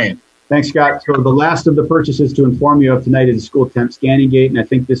 Brian. Thanks, Scott. So the last of the purchases to inform you of tonight is the school temp scanning gate, and I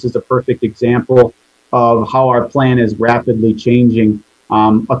think this is a perfect example of how our plan is rapidly changing.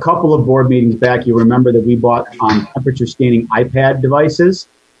 A couple of board meetings back, you remember that we bought temperature scanning iPad devices,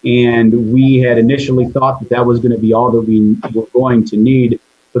 and we had initially thought that that was going to be all that we were going to need.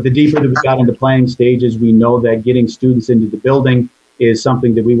 But the deeper that we got into planning stages, we know that getting students into the building is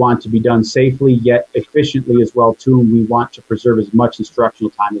something that we want to be done safely, yet efficiently as well, too. And we want to preserve as much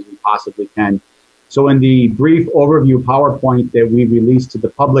instructional time as we possibly can. So in the brief overview PowerPoint that we released to the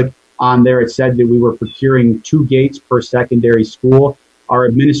public, on there it said that we were procuring 2 gates per secondary school. Our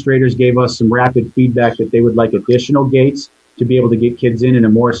administrators gave us some rapid feedback that they would like additional gates to be able to get kids in a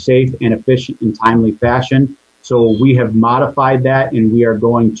more safe and efficient and timely fashion. So we have modified that, and we are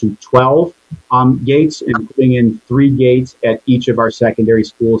going to 12 gates and putting in 3 gates at each of our secondary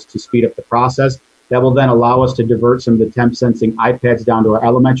schools to speed up the process. That will then allow us to divert some of the temp sensing iPads down to our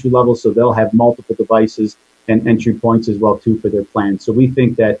elementary level, so they'll have multiple devices and entry points as well too for their plan. So we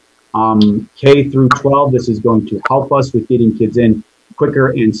think that K through 12, this is going to help us with getting kids in quicker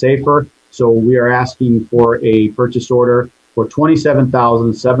and safer. So we are asking for a purchase order for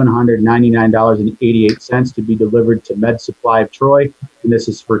 $27,799.88 to be delivered to Med Supply of Troy, and this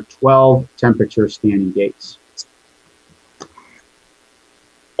is for 12 temperature scanning gates.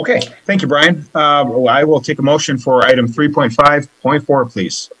 Okay, thank you, Brian. I will take a motion for item 3.5.4,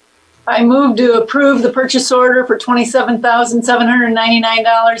 please. I move to approve the purchase order for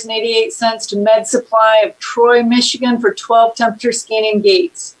 $27,799.88 to Med Supply of Troy, Michigan for 12 temperature scanning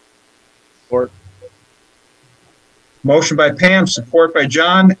gates. Support. Motion by Pam, support by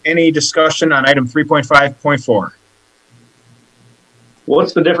John. Any discussion on item 3.5.4?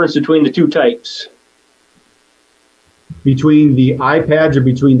 What's the difference between the 2 types? Between the iPads or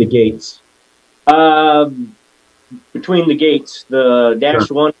between the gates? Between the gates, the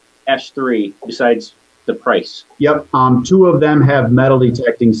 -1, -3, besides the price. Yep, 2 of them have metal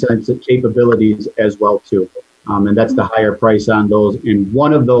detecting sensor capabilities as well too. And that's the higher price on those. And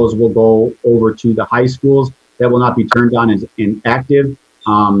one of those will go over to the high schools. That will not be turned on as inactive.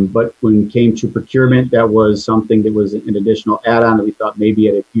 But when it came to procurement, that was something that was an additional add-on that we thought maybe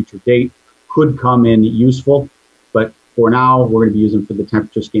at a future date could come in useful. But for now, we're going to be using for the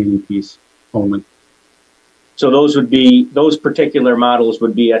temperature scanning piece only. So those would be, those particular models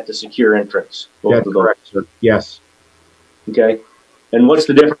would be at the secure entrance. That's correct, sir. Yes. Okay. And what's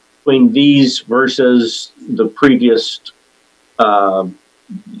the difference between these versus the previous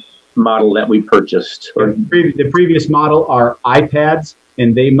model that we purchased? The previous model are iPads,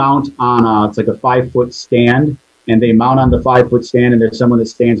 and they mount on it's like a 5-foot stand, and they mount on the 5-foot stand, and there's someone that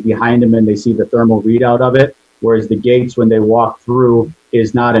stands behind them, and they see the thermal readout of it. Whereas the gates, when they walk through,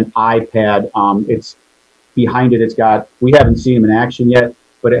 is not an iPad. It's behind it. It's got, we haven't seen them in action yet,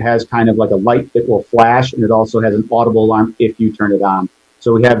 but it has kind of like a light that will flash, and it also has an audible alarm if you turn it on.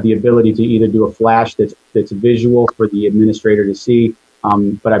 So we have the ability to either do a flash that's visual for the administrator to see,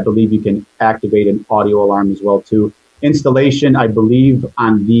 but I believe you can activate an audio alarm as well too. Installation, I believe,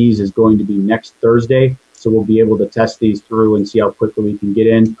 on these is going to be next Thursday, so we'll be able to test these through and see how quickly we can get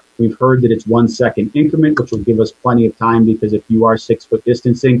in. We've heard that it's 1 second increment, which will give us plenty of time, because if you are 6-foot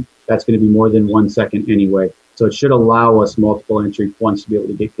distancing, that's going to be more than 1 second anyway. So it should allow us multiple entry points to be able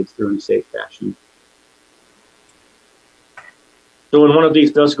to get kids through in a safe fashion. So when one of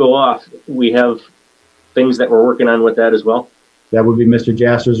these does go off, we have things that we're working on with that as well? That would be Mr.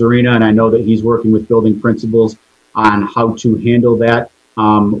 Jasser's arena, and I know that he's working with building principals on how to handle that.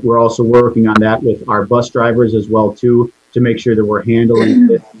 We're also working on that with our bus drivers as well too, to make sure that we're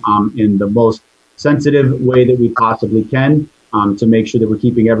handling it in the most sensitive way that we possibly can, to make sure that we're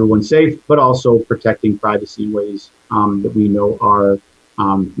keeping everyone safe, but also protecting privacy in ways that we know are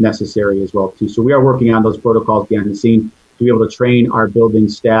necessary as well too. So we are working on those protocols behind the scene to be able to train our building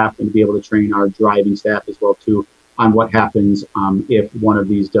staff and to be able to train our driving staff as well too on what happens if one of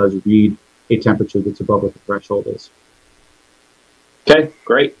these does read a temperature that's above what the threshold is. Okay,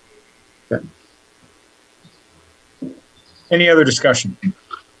 great. Okay. Any other discussion?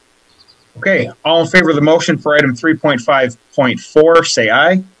 Okay, all in favor of the motion for item 3.5.4, say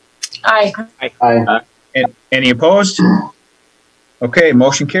aye. Aye. Aye. And any opposed? Okay,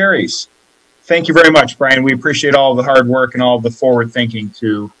 motion carries. Thank you very much, Brian. We appreciate all the hard work and all the forward thinking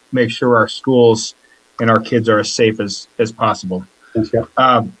to make sure our schools and our kids are as safe as possible. Thanks, Jeff.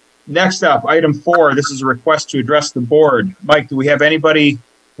 Next up, item 4, this is a request to address the board. Mike, do we have anybody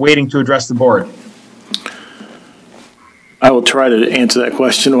waiting to address the board? I will try to answer that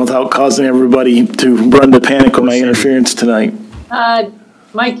question without causing everybody to run to panic with my interference tonight.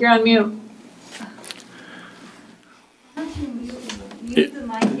 Mike, you're on mute. Mute the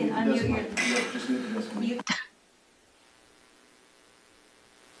mic and unmute your mute.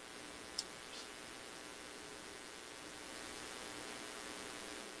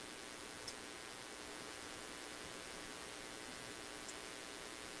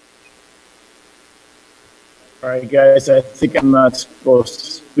 All right, guys, I think I'm not supposed to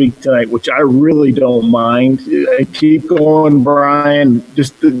speak tonight, which I really don't mind. Keep going, Brian.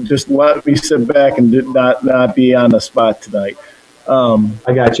 Just let me sit back and not be on the spot tonight.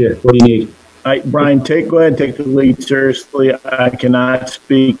 I got you. What do you need? All right, Brian, go ahead and take the lead seriously. I cannot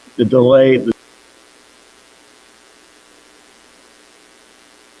speak. The delay.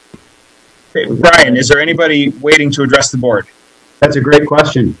 Okay, Brian, is there anybody waiting to address the board? That's a great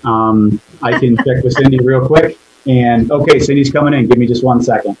question. I can check with Cindy real quick. And okay, Cindy's coming in. Give me just 1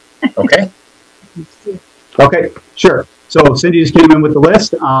 second. Okay. Okay, sure. So Cindy just came in with the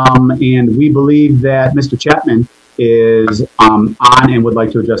list, and we believe that Mr. Chapman is on and would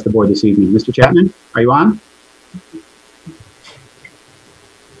like to address the board this evening. Mr. Chapman, are you on?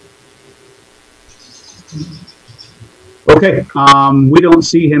 Okay, we don't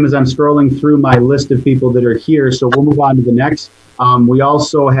see him as I'm scrolling through my list of people that are here, so we'll move on to the next. We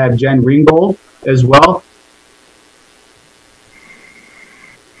also have Jen Ringgold as well.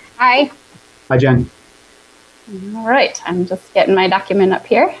 Hi. Hi, Jen. All right, I'm just getting my document up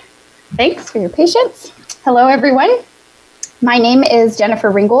here. Thanks for your patience. Hello, everyone. My name is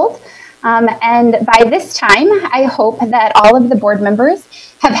Jennifer Ringgold, and by this time, I hope that all of the board members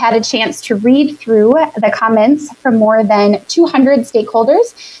have had a chance to read through the comments from more than 200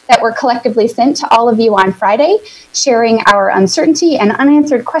 stakeholders that were collectively sent to all of you on Friday, sharing our uncertainty and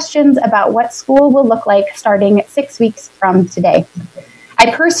unanswered questions about what school will look like starting 6 weeks from today. I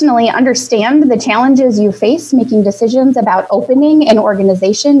personally understand the challenges you face making decisions about opening an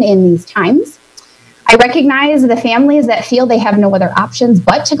organization in these times. I recognize the families that feel they have no other options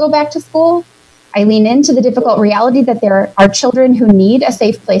but to go back to school. I lean into the difficult reality that there are children who need a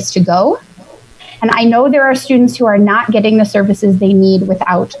safe place to go. And I know there are students who are not getting the services they need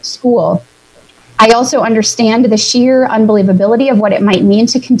without school. I also understand the sheer unbelievability of what it might mean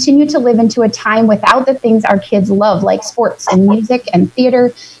to continue to live into a time without the things our kids love, like sports and music and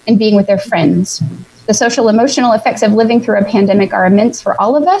theater and being with their friends. The social emotional effects of living through a pandemic are immense for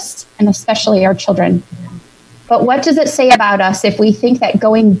all of us, and especially our children. But what does it say about us if we think that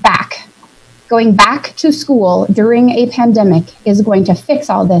going back to school during a pandemic is going to fix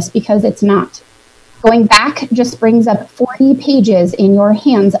all this? Because it's not. Going back just brings up 40 pages in your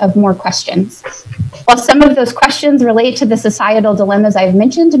hands of more questions. While some of those questions relate to the societal dilemmas I've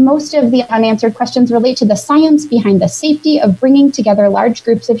mentioned, most of the unanswered questions relate to the science behind the safety of bringing together large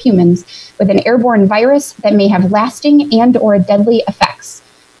groups of humans with an airborne virus that may have lasting and or deadly effects.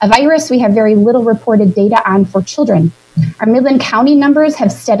 A virus we have very little reported data on for children. Our Midland County numbers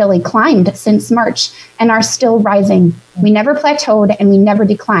have steadily climbed since March and are still rising. We never plateaued and we never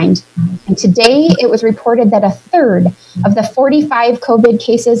declined. And today it was reported that a third of the 45 COVID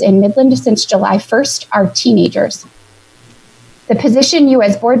cases in Midland since July 1st are teenagers. The position you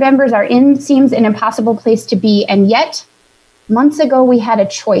as board members are in seems an impossible place to be, and yet months ago we had a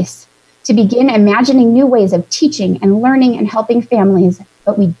choice to begin imagining new ways of teaching and learning and helping families,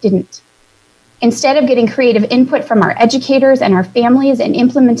 but we didn't. Instead of getting creative input from our educators and our families and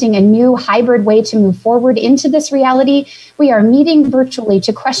implementing a new hybrid way to move forward into this reality, we are meeting virtually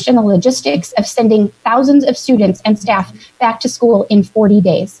to question the logistics of sending thousands of students and staff back to school in 40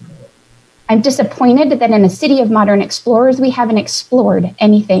 days. I'm disappointed that in a city of modern explorers, we haven't explored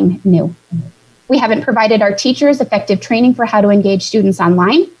anything new. We haven't provided our teachers effective training for how to engage students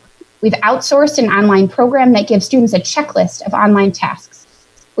online. We've outsourced an online program that gives students a checklist of online tasks.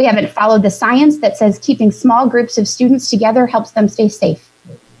 We haven't followed the science that says keeping small groups of students together helps them stay safe.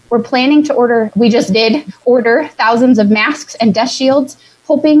 We're planning to order thousands of masks and dust shields,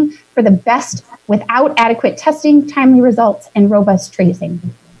 hoping for the best without adequate testing, timely results, and robust tracing.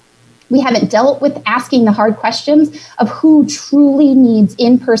 We haven't dealt with asking the hard questions of who truly needs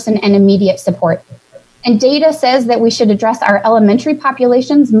in-person and immediate support. And data says that we should address our elementary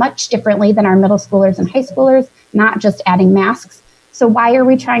populations much differently than our middle schoolers and high schoolers, not just adding masks. So why are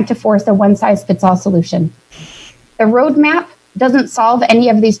we trying to force a one-size-fits-all solution? The roadmap doesn't solve any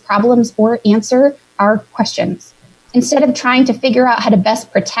of these problems or answer our questions. Instead of trying to figure out how to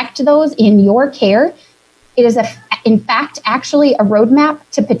best protect those in your care, it is in fact actually a roadmap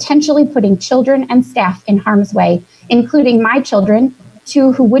to potentially putting children and staff in harm's way, including my children,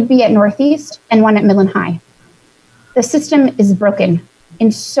 2 who would be at Northeast and 1 at Midland High. The system is broken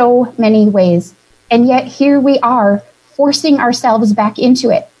in so many ways, and yet here we are forcing ourselves back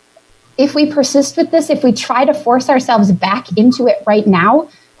into it. If we persist with this, if we try to force ourselves back into it right now,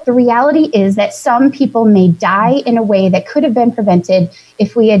 the reality is that some people may die in a way that could have been prevented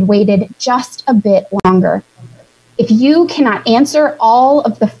if we had waited just a bit longer. If you cannot answer all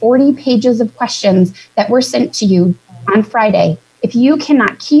of the 40 pages of questions that were sent to you on Friday, If you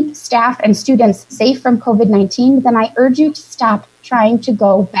cannot keep staff and students safe from COVID-19, then I urge you to stop trying to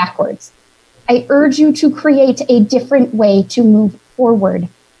go backwards. I urge you to create a different way to move forward.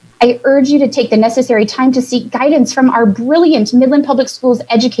 I urge you to take the necessary time to seek guidance from our brilliant Midland Public Schools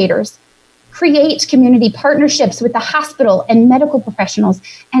educators. Create community partnerships with the hospital and medical professionals,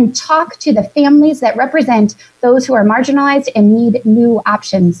 and talk to the families that represent those who are marginalized and need new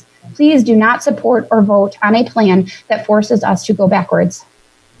options. Please do not support or vote on a plan that forces us to go backwards.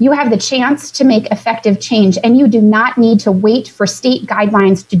 You have the chance to make effective change, and you do not need to wait for state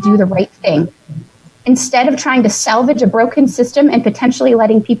guidelines to do the right thing. Instead of trying to salvage a broken system and potentially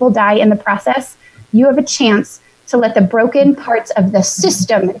letting people die in the process, you have a chance to let the broken parts of the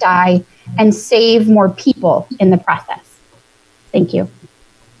system die and save more people in the process. Thank you.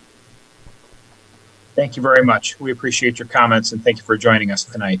 Thank you very much. We appreciate your comments and thank you for joining us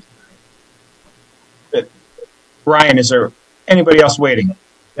tonight. Brian, is there anybody else waiting?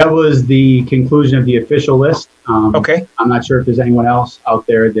 That was the conclusion of the official list. Okay. I'm not sure if there's anyone else out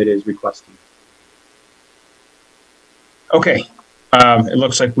there that is requesting. Okay. It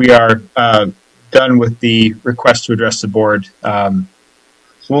looks like we are done with the request to address the board. So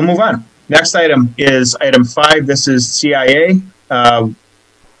we'll move on. Next item is item 5. This is CIA.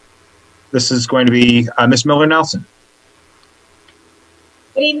 This is going to be Ms. Miller-Nelson.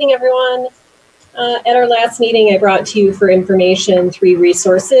 Good evening, everyone. At our last meeting, I brought to you for information 3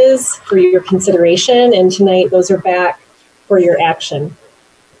 resources for your consideration, and tonight those are back for your action.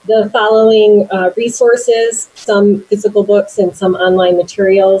 The following resources, some physical books and some online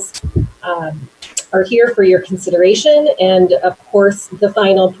materials, are here for your consideration, and of course the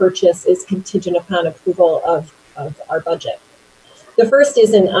final purchase is contingent upon approval of our budget. The first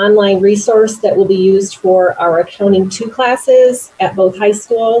is an online resource that will be used for our Accounting 2 classes at both high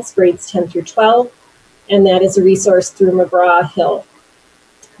schools, grades 10 through 12, and that is a resource through McGraw-Hill.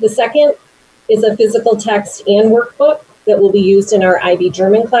 The second is a physical text and workbook that will be used in our IB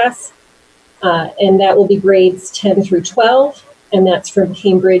German class, and that will be grades 10 through 12, and that's from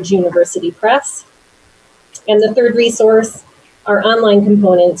Cambridge University Press. And the third resource are online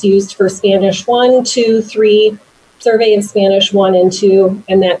components used for Spanish 1, 2, 3, Survey of Spanish 1 and 2,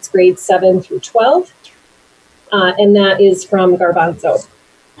 and that's grades 7 through 12. And that is from Garbanzo.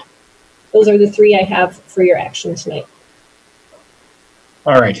 Those are the 3 I have for your action tonight.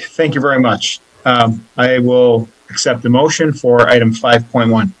 All right. Thank you very much. I will accept the motion for item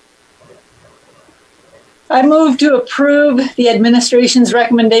 5.1. I move to approve the administration's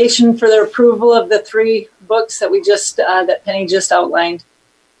recommendation for the approval of the 3 books that we just, that Penny just outlined.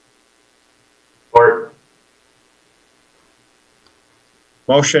 Support.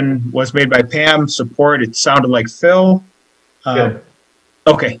 Motion was made by Pam, support. It sounded like Phil.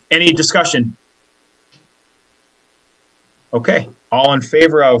 Okay. Any discussion? Okay. All in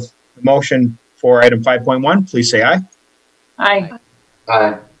favor of the motion for item 5.1, please say aye. Aye.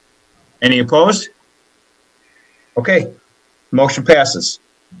 Aye. Any opposed? Okay. Motion passes.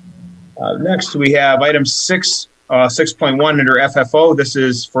 Next, we have item 6.1 under FFO. This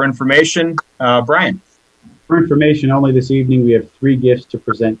is for information. Brian. For information only this evening, we have 3 gifts to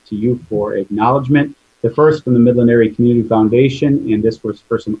present to you for acknowledgement. The first from the Midland Area Community Foundation, and this was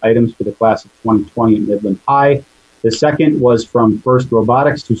for some items for the class of 2020 at Midland High. The second was from First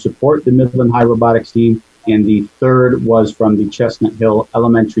Robotics to support the Midland High robotics team. And the third was from the Chestnut Hill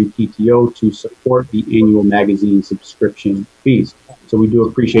Elementary PTO to support the annual magazine subscription fees. So we do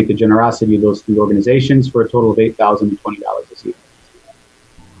appreciate the generosity of those 3 organizations for a total of $8,020 this year.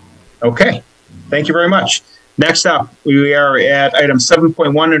 Okay. Thank you very much. Next up, we are at item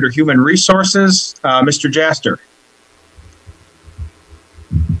 7.1 under Human Resources. Mr. Jaster.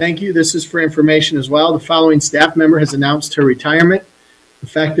 Thank you. This is for information as well. The following staff member has announced her retirement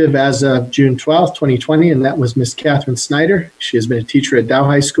effective as of June 12th, 2020, and that was Miss Catherine Snyder. She has been a teacher at Dow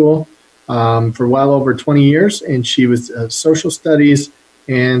High School for well over 20 years, and she was a social studies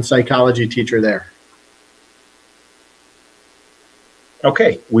and psychology teacher there.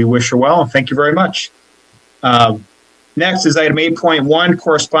 Okay, we wish her well, and thank you very much. Next is item 8.1,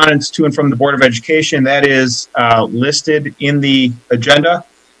 correspondence to and from the Board of Education. That is listed in the agenda.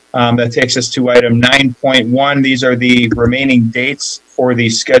 That takes us to item 9.1. These are the remaining dates for the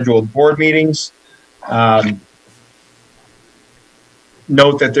scheduled board meetings.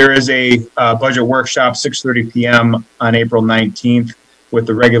 Note that there is a budget workshop, 6:30 p.m. on April 19th, with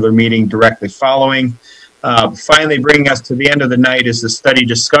the regular meeting directly following. Finally, bringing us to the end of the night is the study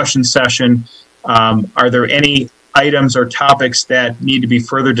discussion session. Are there any items or topics that need to be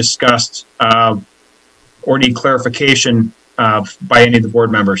further discussed or need clarification by any of the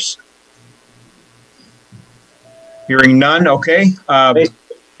board members? Hearing none, okay.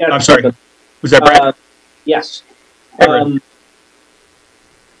 I'm sorry. Was that Brad? Yes. Hey, Brad.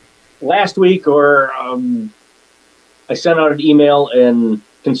 Last week, I sent out an email and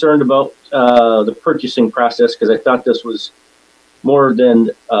concerned about the purchasing process because I thought this was more than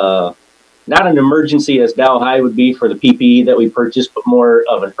not an emergency as Dow High would be for the PPE that we purchased, but more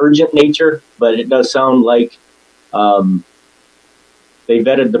of an urgent nature. But it does sound like they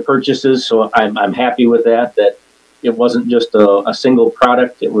vetted the purchases, so I'm happy with that. That it wasn't just a single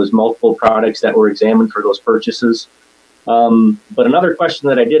product; it was multiple products that were examined for those purchases. But another question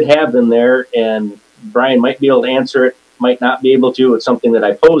that I did have in there, and Brian might be able to answer it, might not be able to. It's something that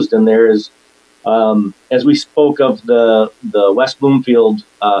I posed in there is, as we spoke of the West Bloomfield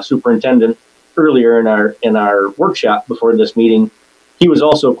superintendent earlier in our workshop before this meeting, he was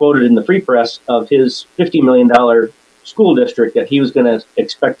also quoted in the Free Press of his $50 million school district that he was going to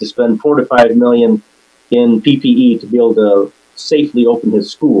expect to spend $4 to $5 million in PPE to be able to safely open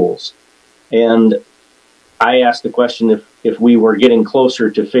his schools. And I asked the question if we were getting closer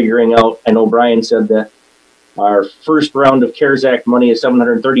to figuring out. I know Brian said that our first round of CARES Act money is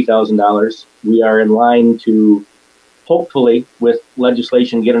 $730,000. We are in line to hopefully, with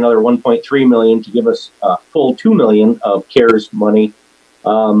legislation, get another $1.3 million to give us a full $2 million of CARES money.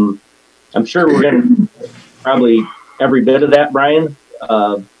 I'm sure we're going to probably every bit of that, Brian,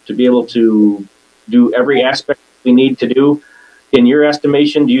 to be able to do every aspect we need to do. In your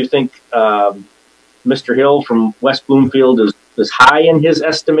estimation, do you think Mr. Hill from West Bloomfield is high in his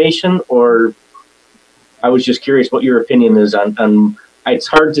estimation, or I was just curious what your opinion is on it's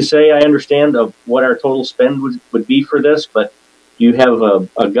hard to say, I understand, of what our total spend would be for this, but do you have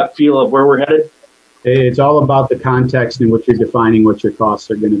a gut feel of where we're headed? It's all about the context in which you're defining what your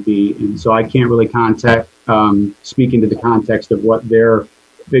costs are going to be. And so I can't really speak into the context of what their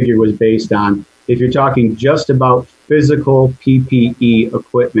figure was based on. If you're talking just about physical PPE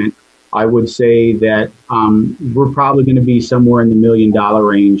equipment, I would say that we're probably going to be somewhere in the $1 million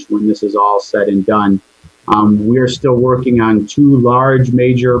range when this is all said and done. We are still working on 2 large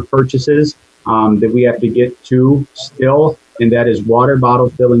major purchases that we have to get to still, and that is water bottle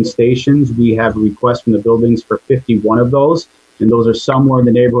filling stations. We have requests from the buildings for 51 of those, and those are somewhere in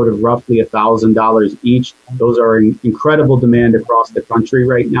the neighborhood of roughly $1,000 each. Those are in incredible demand across the country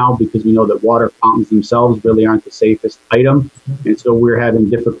right now because we know that water fountains themselves really aren't the safest item, and so we're having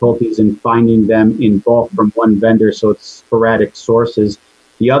difficulties in finding them in bulk from one vendor, so it's sporadic sources.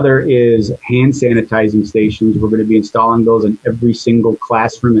 The other is hand sanitizing stations. We're going to be installing those in every single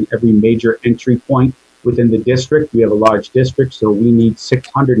classroom and every major entry point within the district. We have a large district, so we need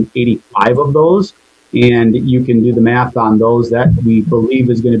 685 of those. And you can do the math on those. That we believe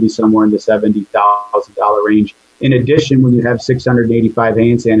is going to be somewhere in the $70,000 range. In addition, when you have 685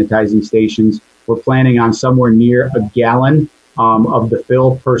 hand sanitizing stations, we're planning on somewhere near a gallon of the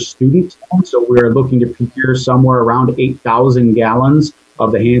fill per student. So we're looking to procure somewhere around 8,000 gallons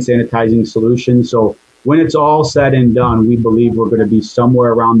of the hand sanitizing solution. So when it's all said and done, we believe we're going to be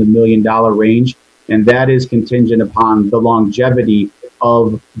somewhere around the $1 million range. And that is contingent upon the longevity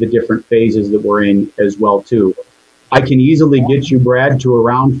of the different phases that we're in as well, too. I can easily get you, Brad, to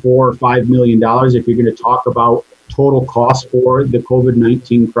around $4 or $5 million if you're going to talk about total cost for the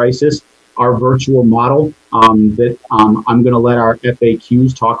COVID-19 crisis. Our virtual model that I'm going to let our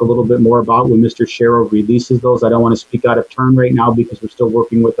FAQs talk a little bit more about when Mr. Sharrow releases those. I don't want to speak out of turn right now because we're still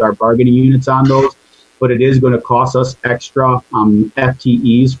working with our bargaining units on those, but it is going to cost us extra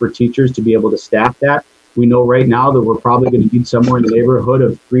FTEs for teachers to be able to staff that. We know right now that we're probably going to need somewhere in the neighborhood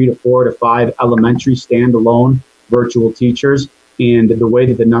of 3 to 4 to 5 elementary standalone virtual teachers. And the way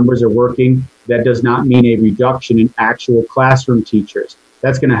that the numbers are working, that does not mean a reduction in actual classroom teachers.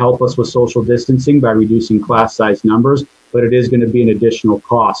 That's going to help us with social distancing by reducing class size numbers, but it is going to be an additional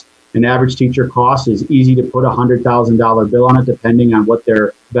cost. An average teacher cost is easy to put a $100,000 bill on it, depending on what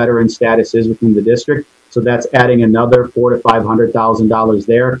their veteran status is within the district. So that's adding another $400,000 to $500,000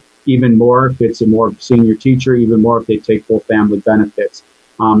 there. Even more if it's a more senior teacher, even more if they take full family benefits.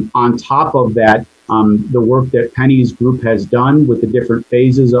 On top of that, the work that Penny's group has done with the different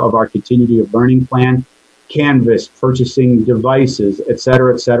phases of our continuity of learning plan, Canvas, purchasing devices, et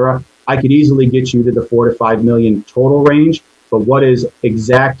cetera, I could easily get you to the $4 to $5 million total range. But what is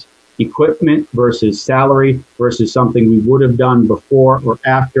exact equipment versus salary versus something we would have done before or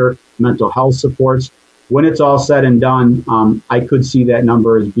after mental health supports? When it's all said and done, I could see that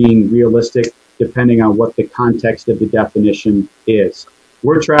number as being realistic depending on what the context of the definition is.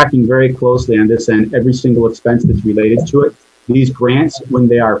 We're tracking very closely on this end every single expense that's related to it. These grants, when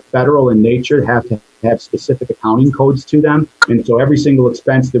they are federal in nature, have to have specific accounting codes to them. And so every single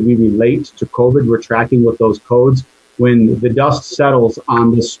expense that we relate to COVID, we're tracking with those codes. when the dust settles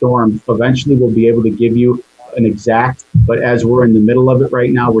on this storm, eventually we'll be able to give you an exact, but as we're in the middle of it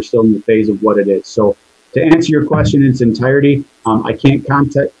right now, we're still in the phase of what it is. So to answer your question in its entirety, I can't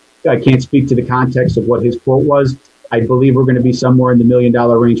speak to the context of what his quote was. I believe we're going to be somewhere in the $1 million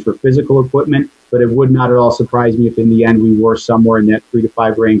range for physical equipment, but it would not at all surprise me if in the end we were somewhere in that 3 to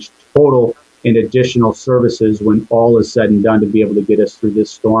 5 range total in additional services when all is said and done to be able to get us through this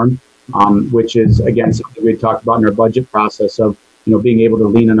storm, which is, again, something we had talked about in our budget process of, being able to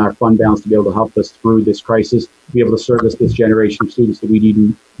lean on our fund balance to be able to help us through this crisis, to be able to service this generation of students that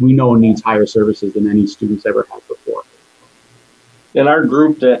we know needs higher services than any students ever had before. In our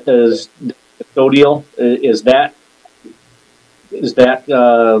group that is custodial,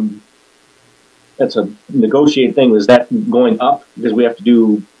 that's a negotiated thing. Is that going up because we have to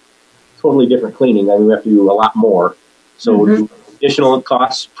do totally different cleaning? I mean, we have to do a lot more. So additional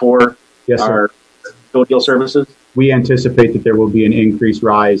costs for our custodial services? We anticipate that there will be an increased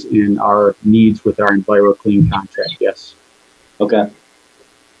rise in our needs with our EnviroClean contract, yes. Okay.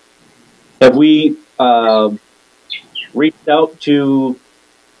 Have we reached out to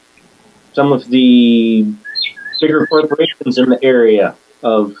some of the bigger corporations in the area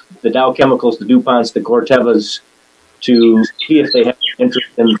of the Dow Chemicals, the DuPonts, the Cortevas, to see if they have interest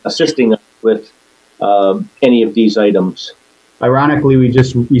in assisting us with any of these items? Ironically, we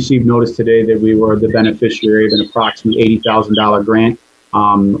just received notice today that we were the beneficiary of an approximately $80,000 grant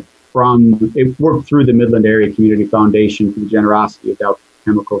it worked through the Midland Area Community Foundation for the generosity of Dow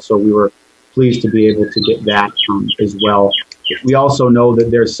Chemicals. So we were pleased to be able to get that as well. We also know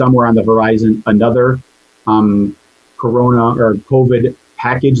that there's somewhere on the horizon another corona or COVID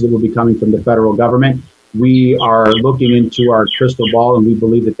package that will be coming from the federal government. We are looking into our crystal ball, and we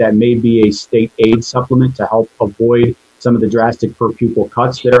believe that that may be a state aid supplement to help avoid some of the drastic per pupil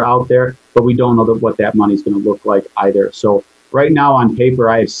cuts that are out there, but we don't know what that money is going to look like either. So right now on paper,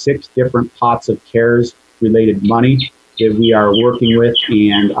 I have 6 different pots of CARES related money that we are working with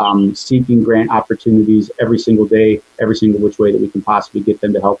and seeking grant opportunities every single day, every single which way that we can possibly get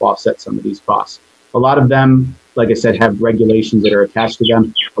them to help offset some of these costs. A lot of them, like I said, have regulations that are attached to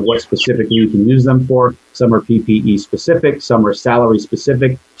them of what specifically you can use them for. Some are PPE specific, some are salary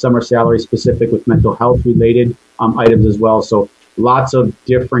specific, some are salary specific with mental health related items as well. So lots of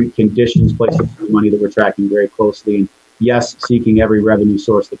different conditions placed on the money that we're tracking very closely. And yes, seeking every revenue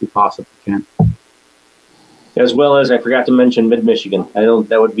source that we possibly can. As well as, I forgot to mention Mid-Michigan. I know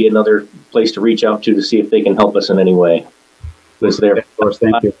that would be another place to reach out to see if they can help us in any way. Was there? Of course,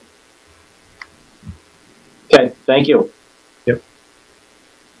 thank you. Okay, thank you. Yep.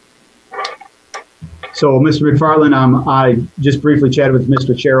 So, Mr. McFarland, I just briefly chatted with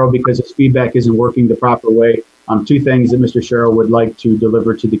Mr. Sharrow because his feedback isn't working the proper way. 2 things that Mr. Sharrow would like to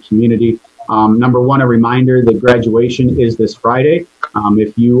deliver to the community. Number 1, a reminder that graduation is this Friday.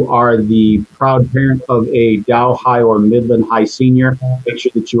 If you are the proud parent of a Dow High or Midland High senior, make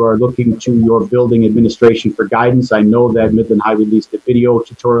sure that you are looking to your building administration for guidance. I know that Midland High released a video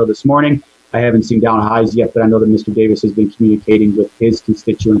tutorial this morning. I haven't seen Dow Highs yet, but I know that Mr. Davis has been communicating with his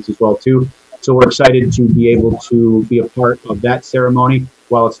constituents as well too. So we're excited to be able to be a part of that ceremony.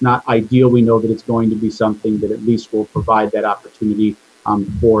 While it's not ideal, we know that it's going to be something that at least will provide that opportunity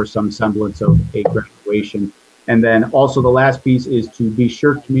for some semblance of a graduation. And then also the last piece is to be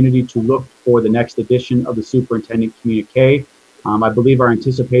sure, community, to look for the next edition of the Superintendent Communique. I believe our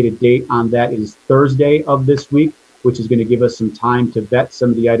anticipated date on that is Thursday of this week, which is going to give us some time to vet some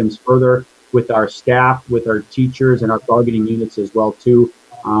of the items further with our staff, with our teachers, and our bargaining units as well too,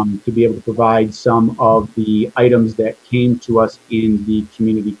 to be able to provide some of the items that came to us in the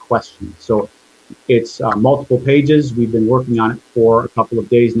community questions. So it's multiple pages. We've been working on it for a couple of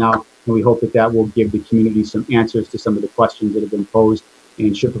days now, and we hope that that will give the community some answers to some of the questions that have been posed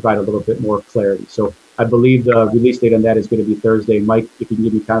and should provide a little bit more clarity. So I believe the release date on that is going to be Thursday. Mike, if you can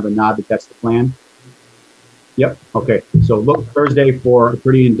give me kind of a nod that that's the plan. Yep. Okay. So look Thursday for a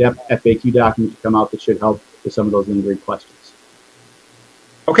pretty in-depth FAQ document to come out that should help with some of those lingering questions.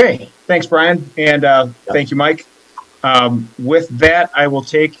 Okay. Thanks, Brian. And thank you, Mike. With that, I will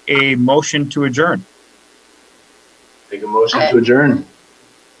take a motion to adjourn. Take a motion to adjourn.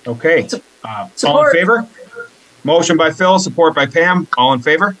 Okay. All in favor? Motion by Phil, support by Pam. All in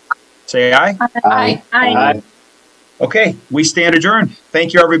favor? Say aye. Aye. Aye. Okay. We stand adjourned.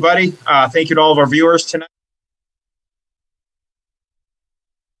 Thank you, everybody. Thank you to all of our viewers tonight.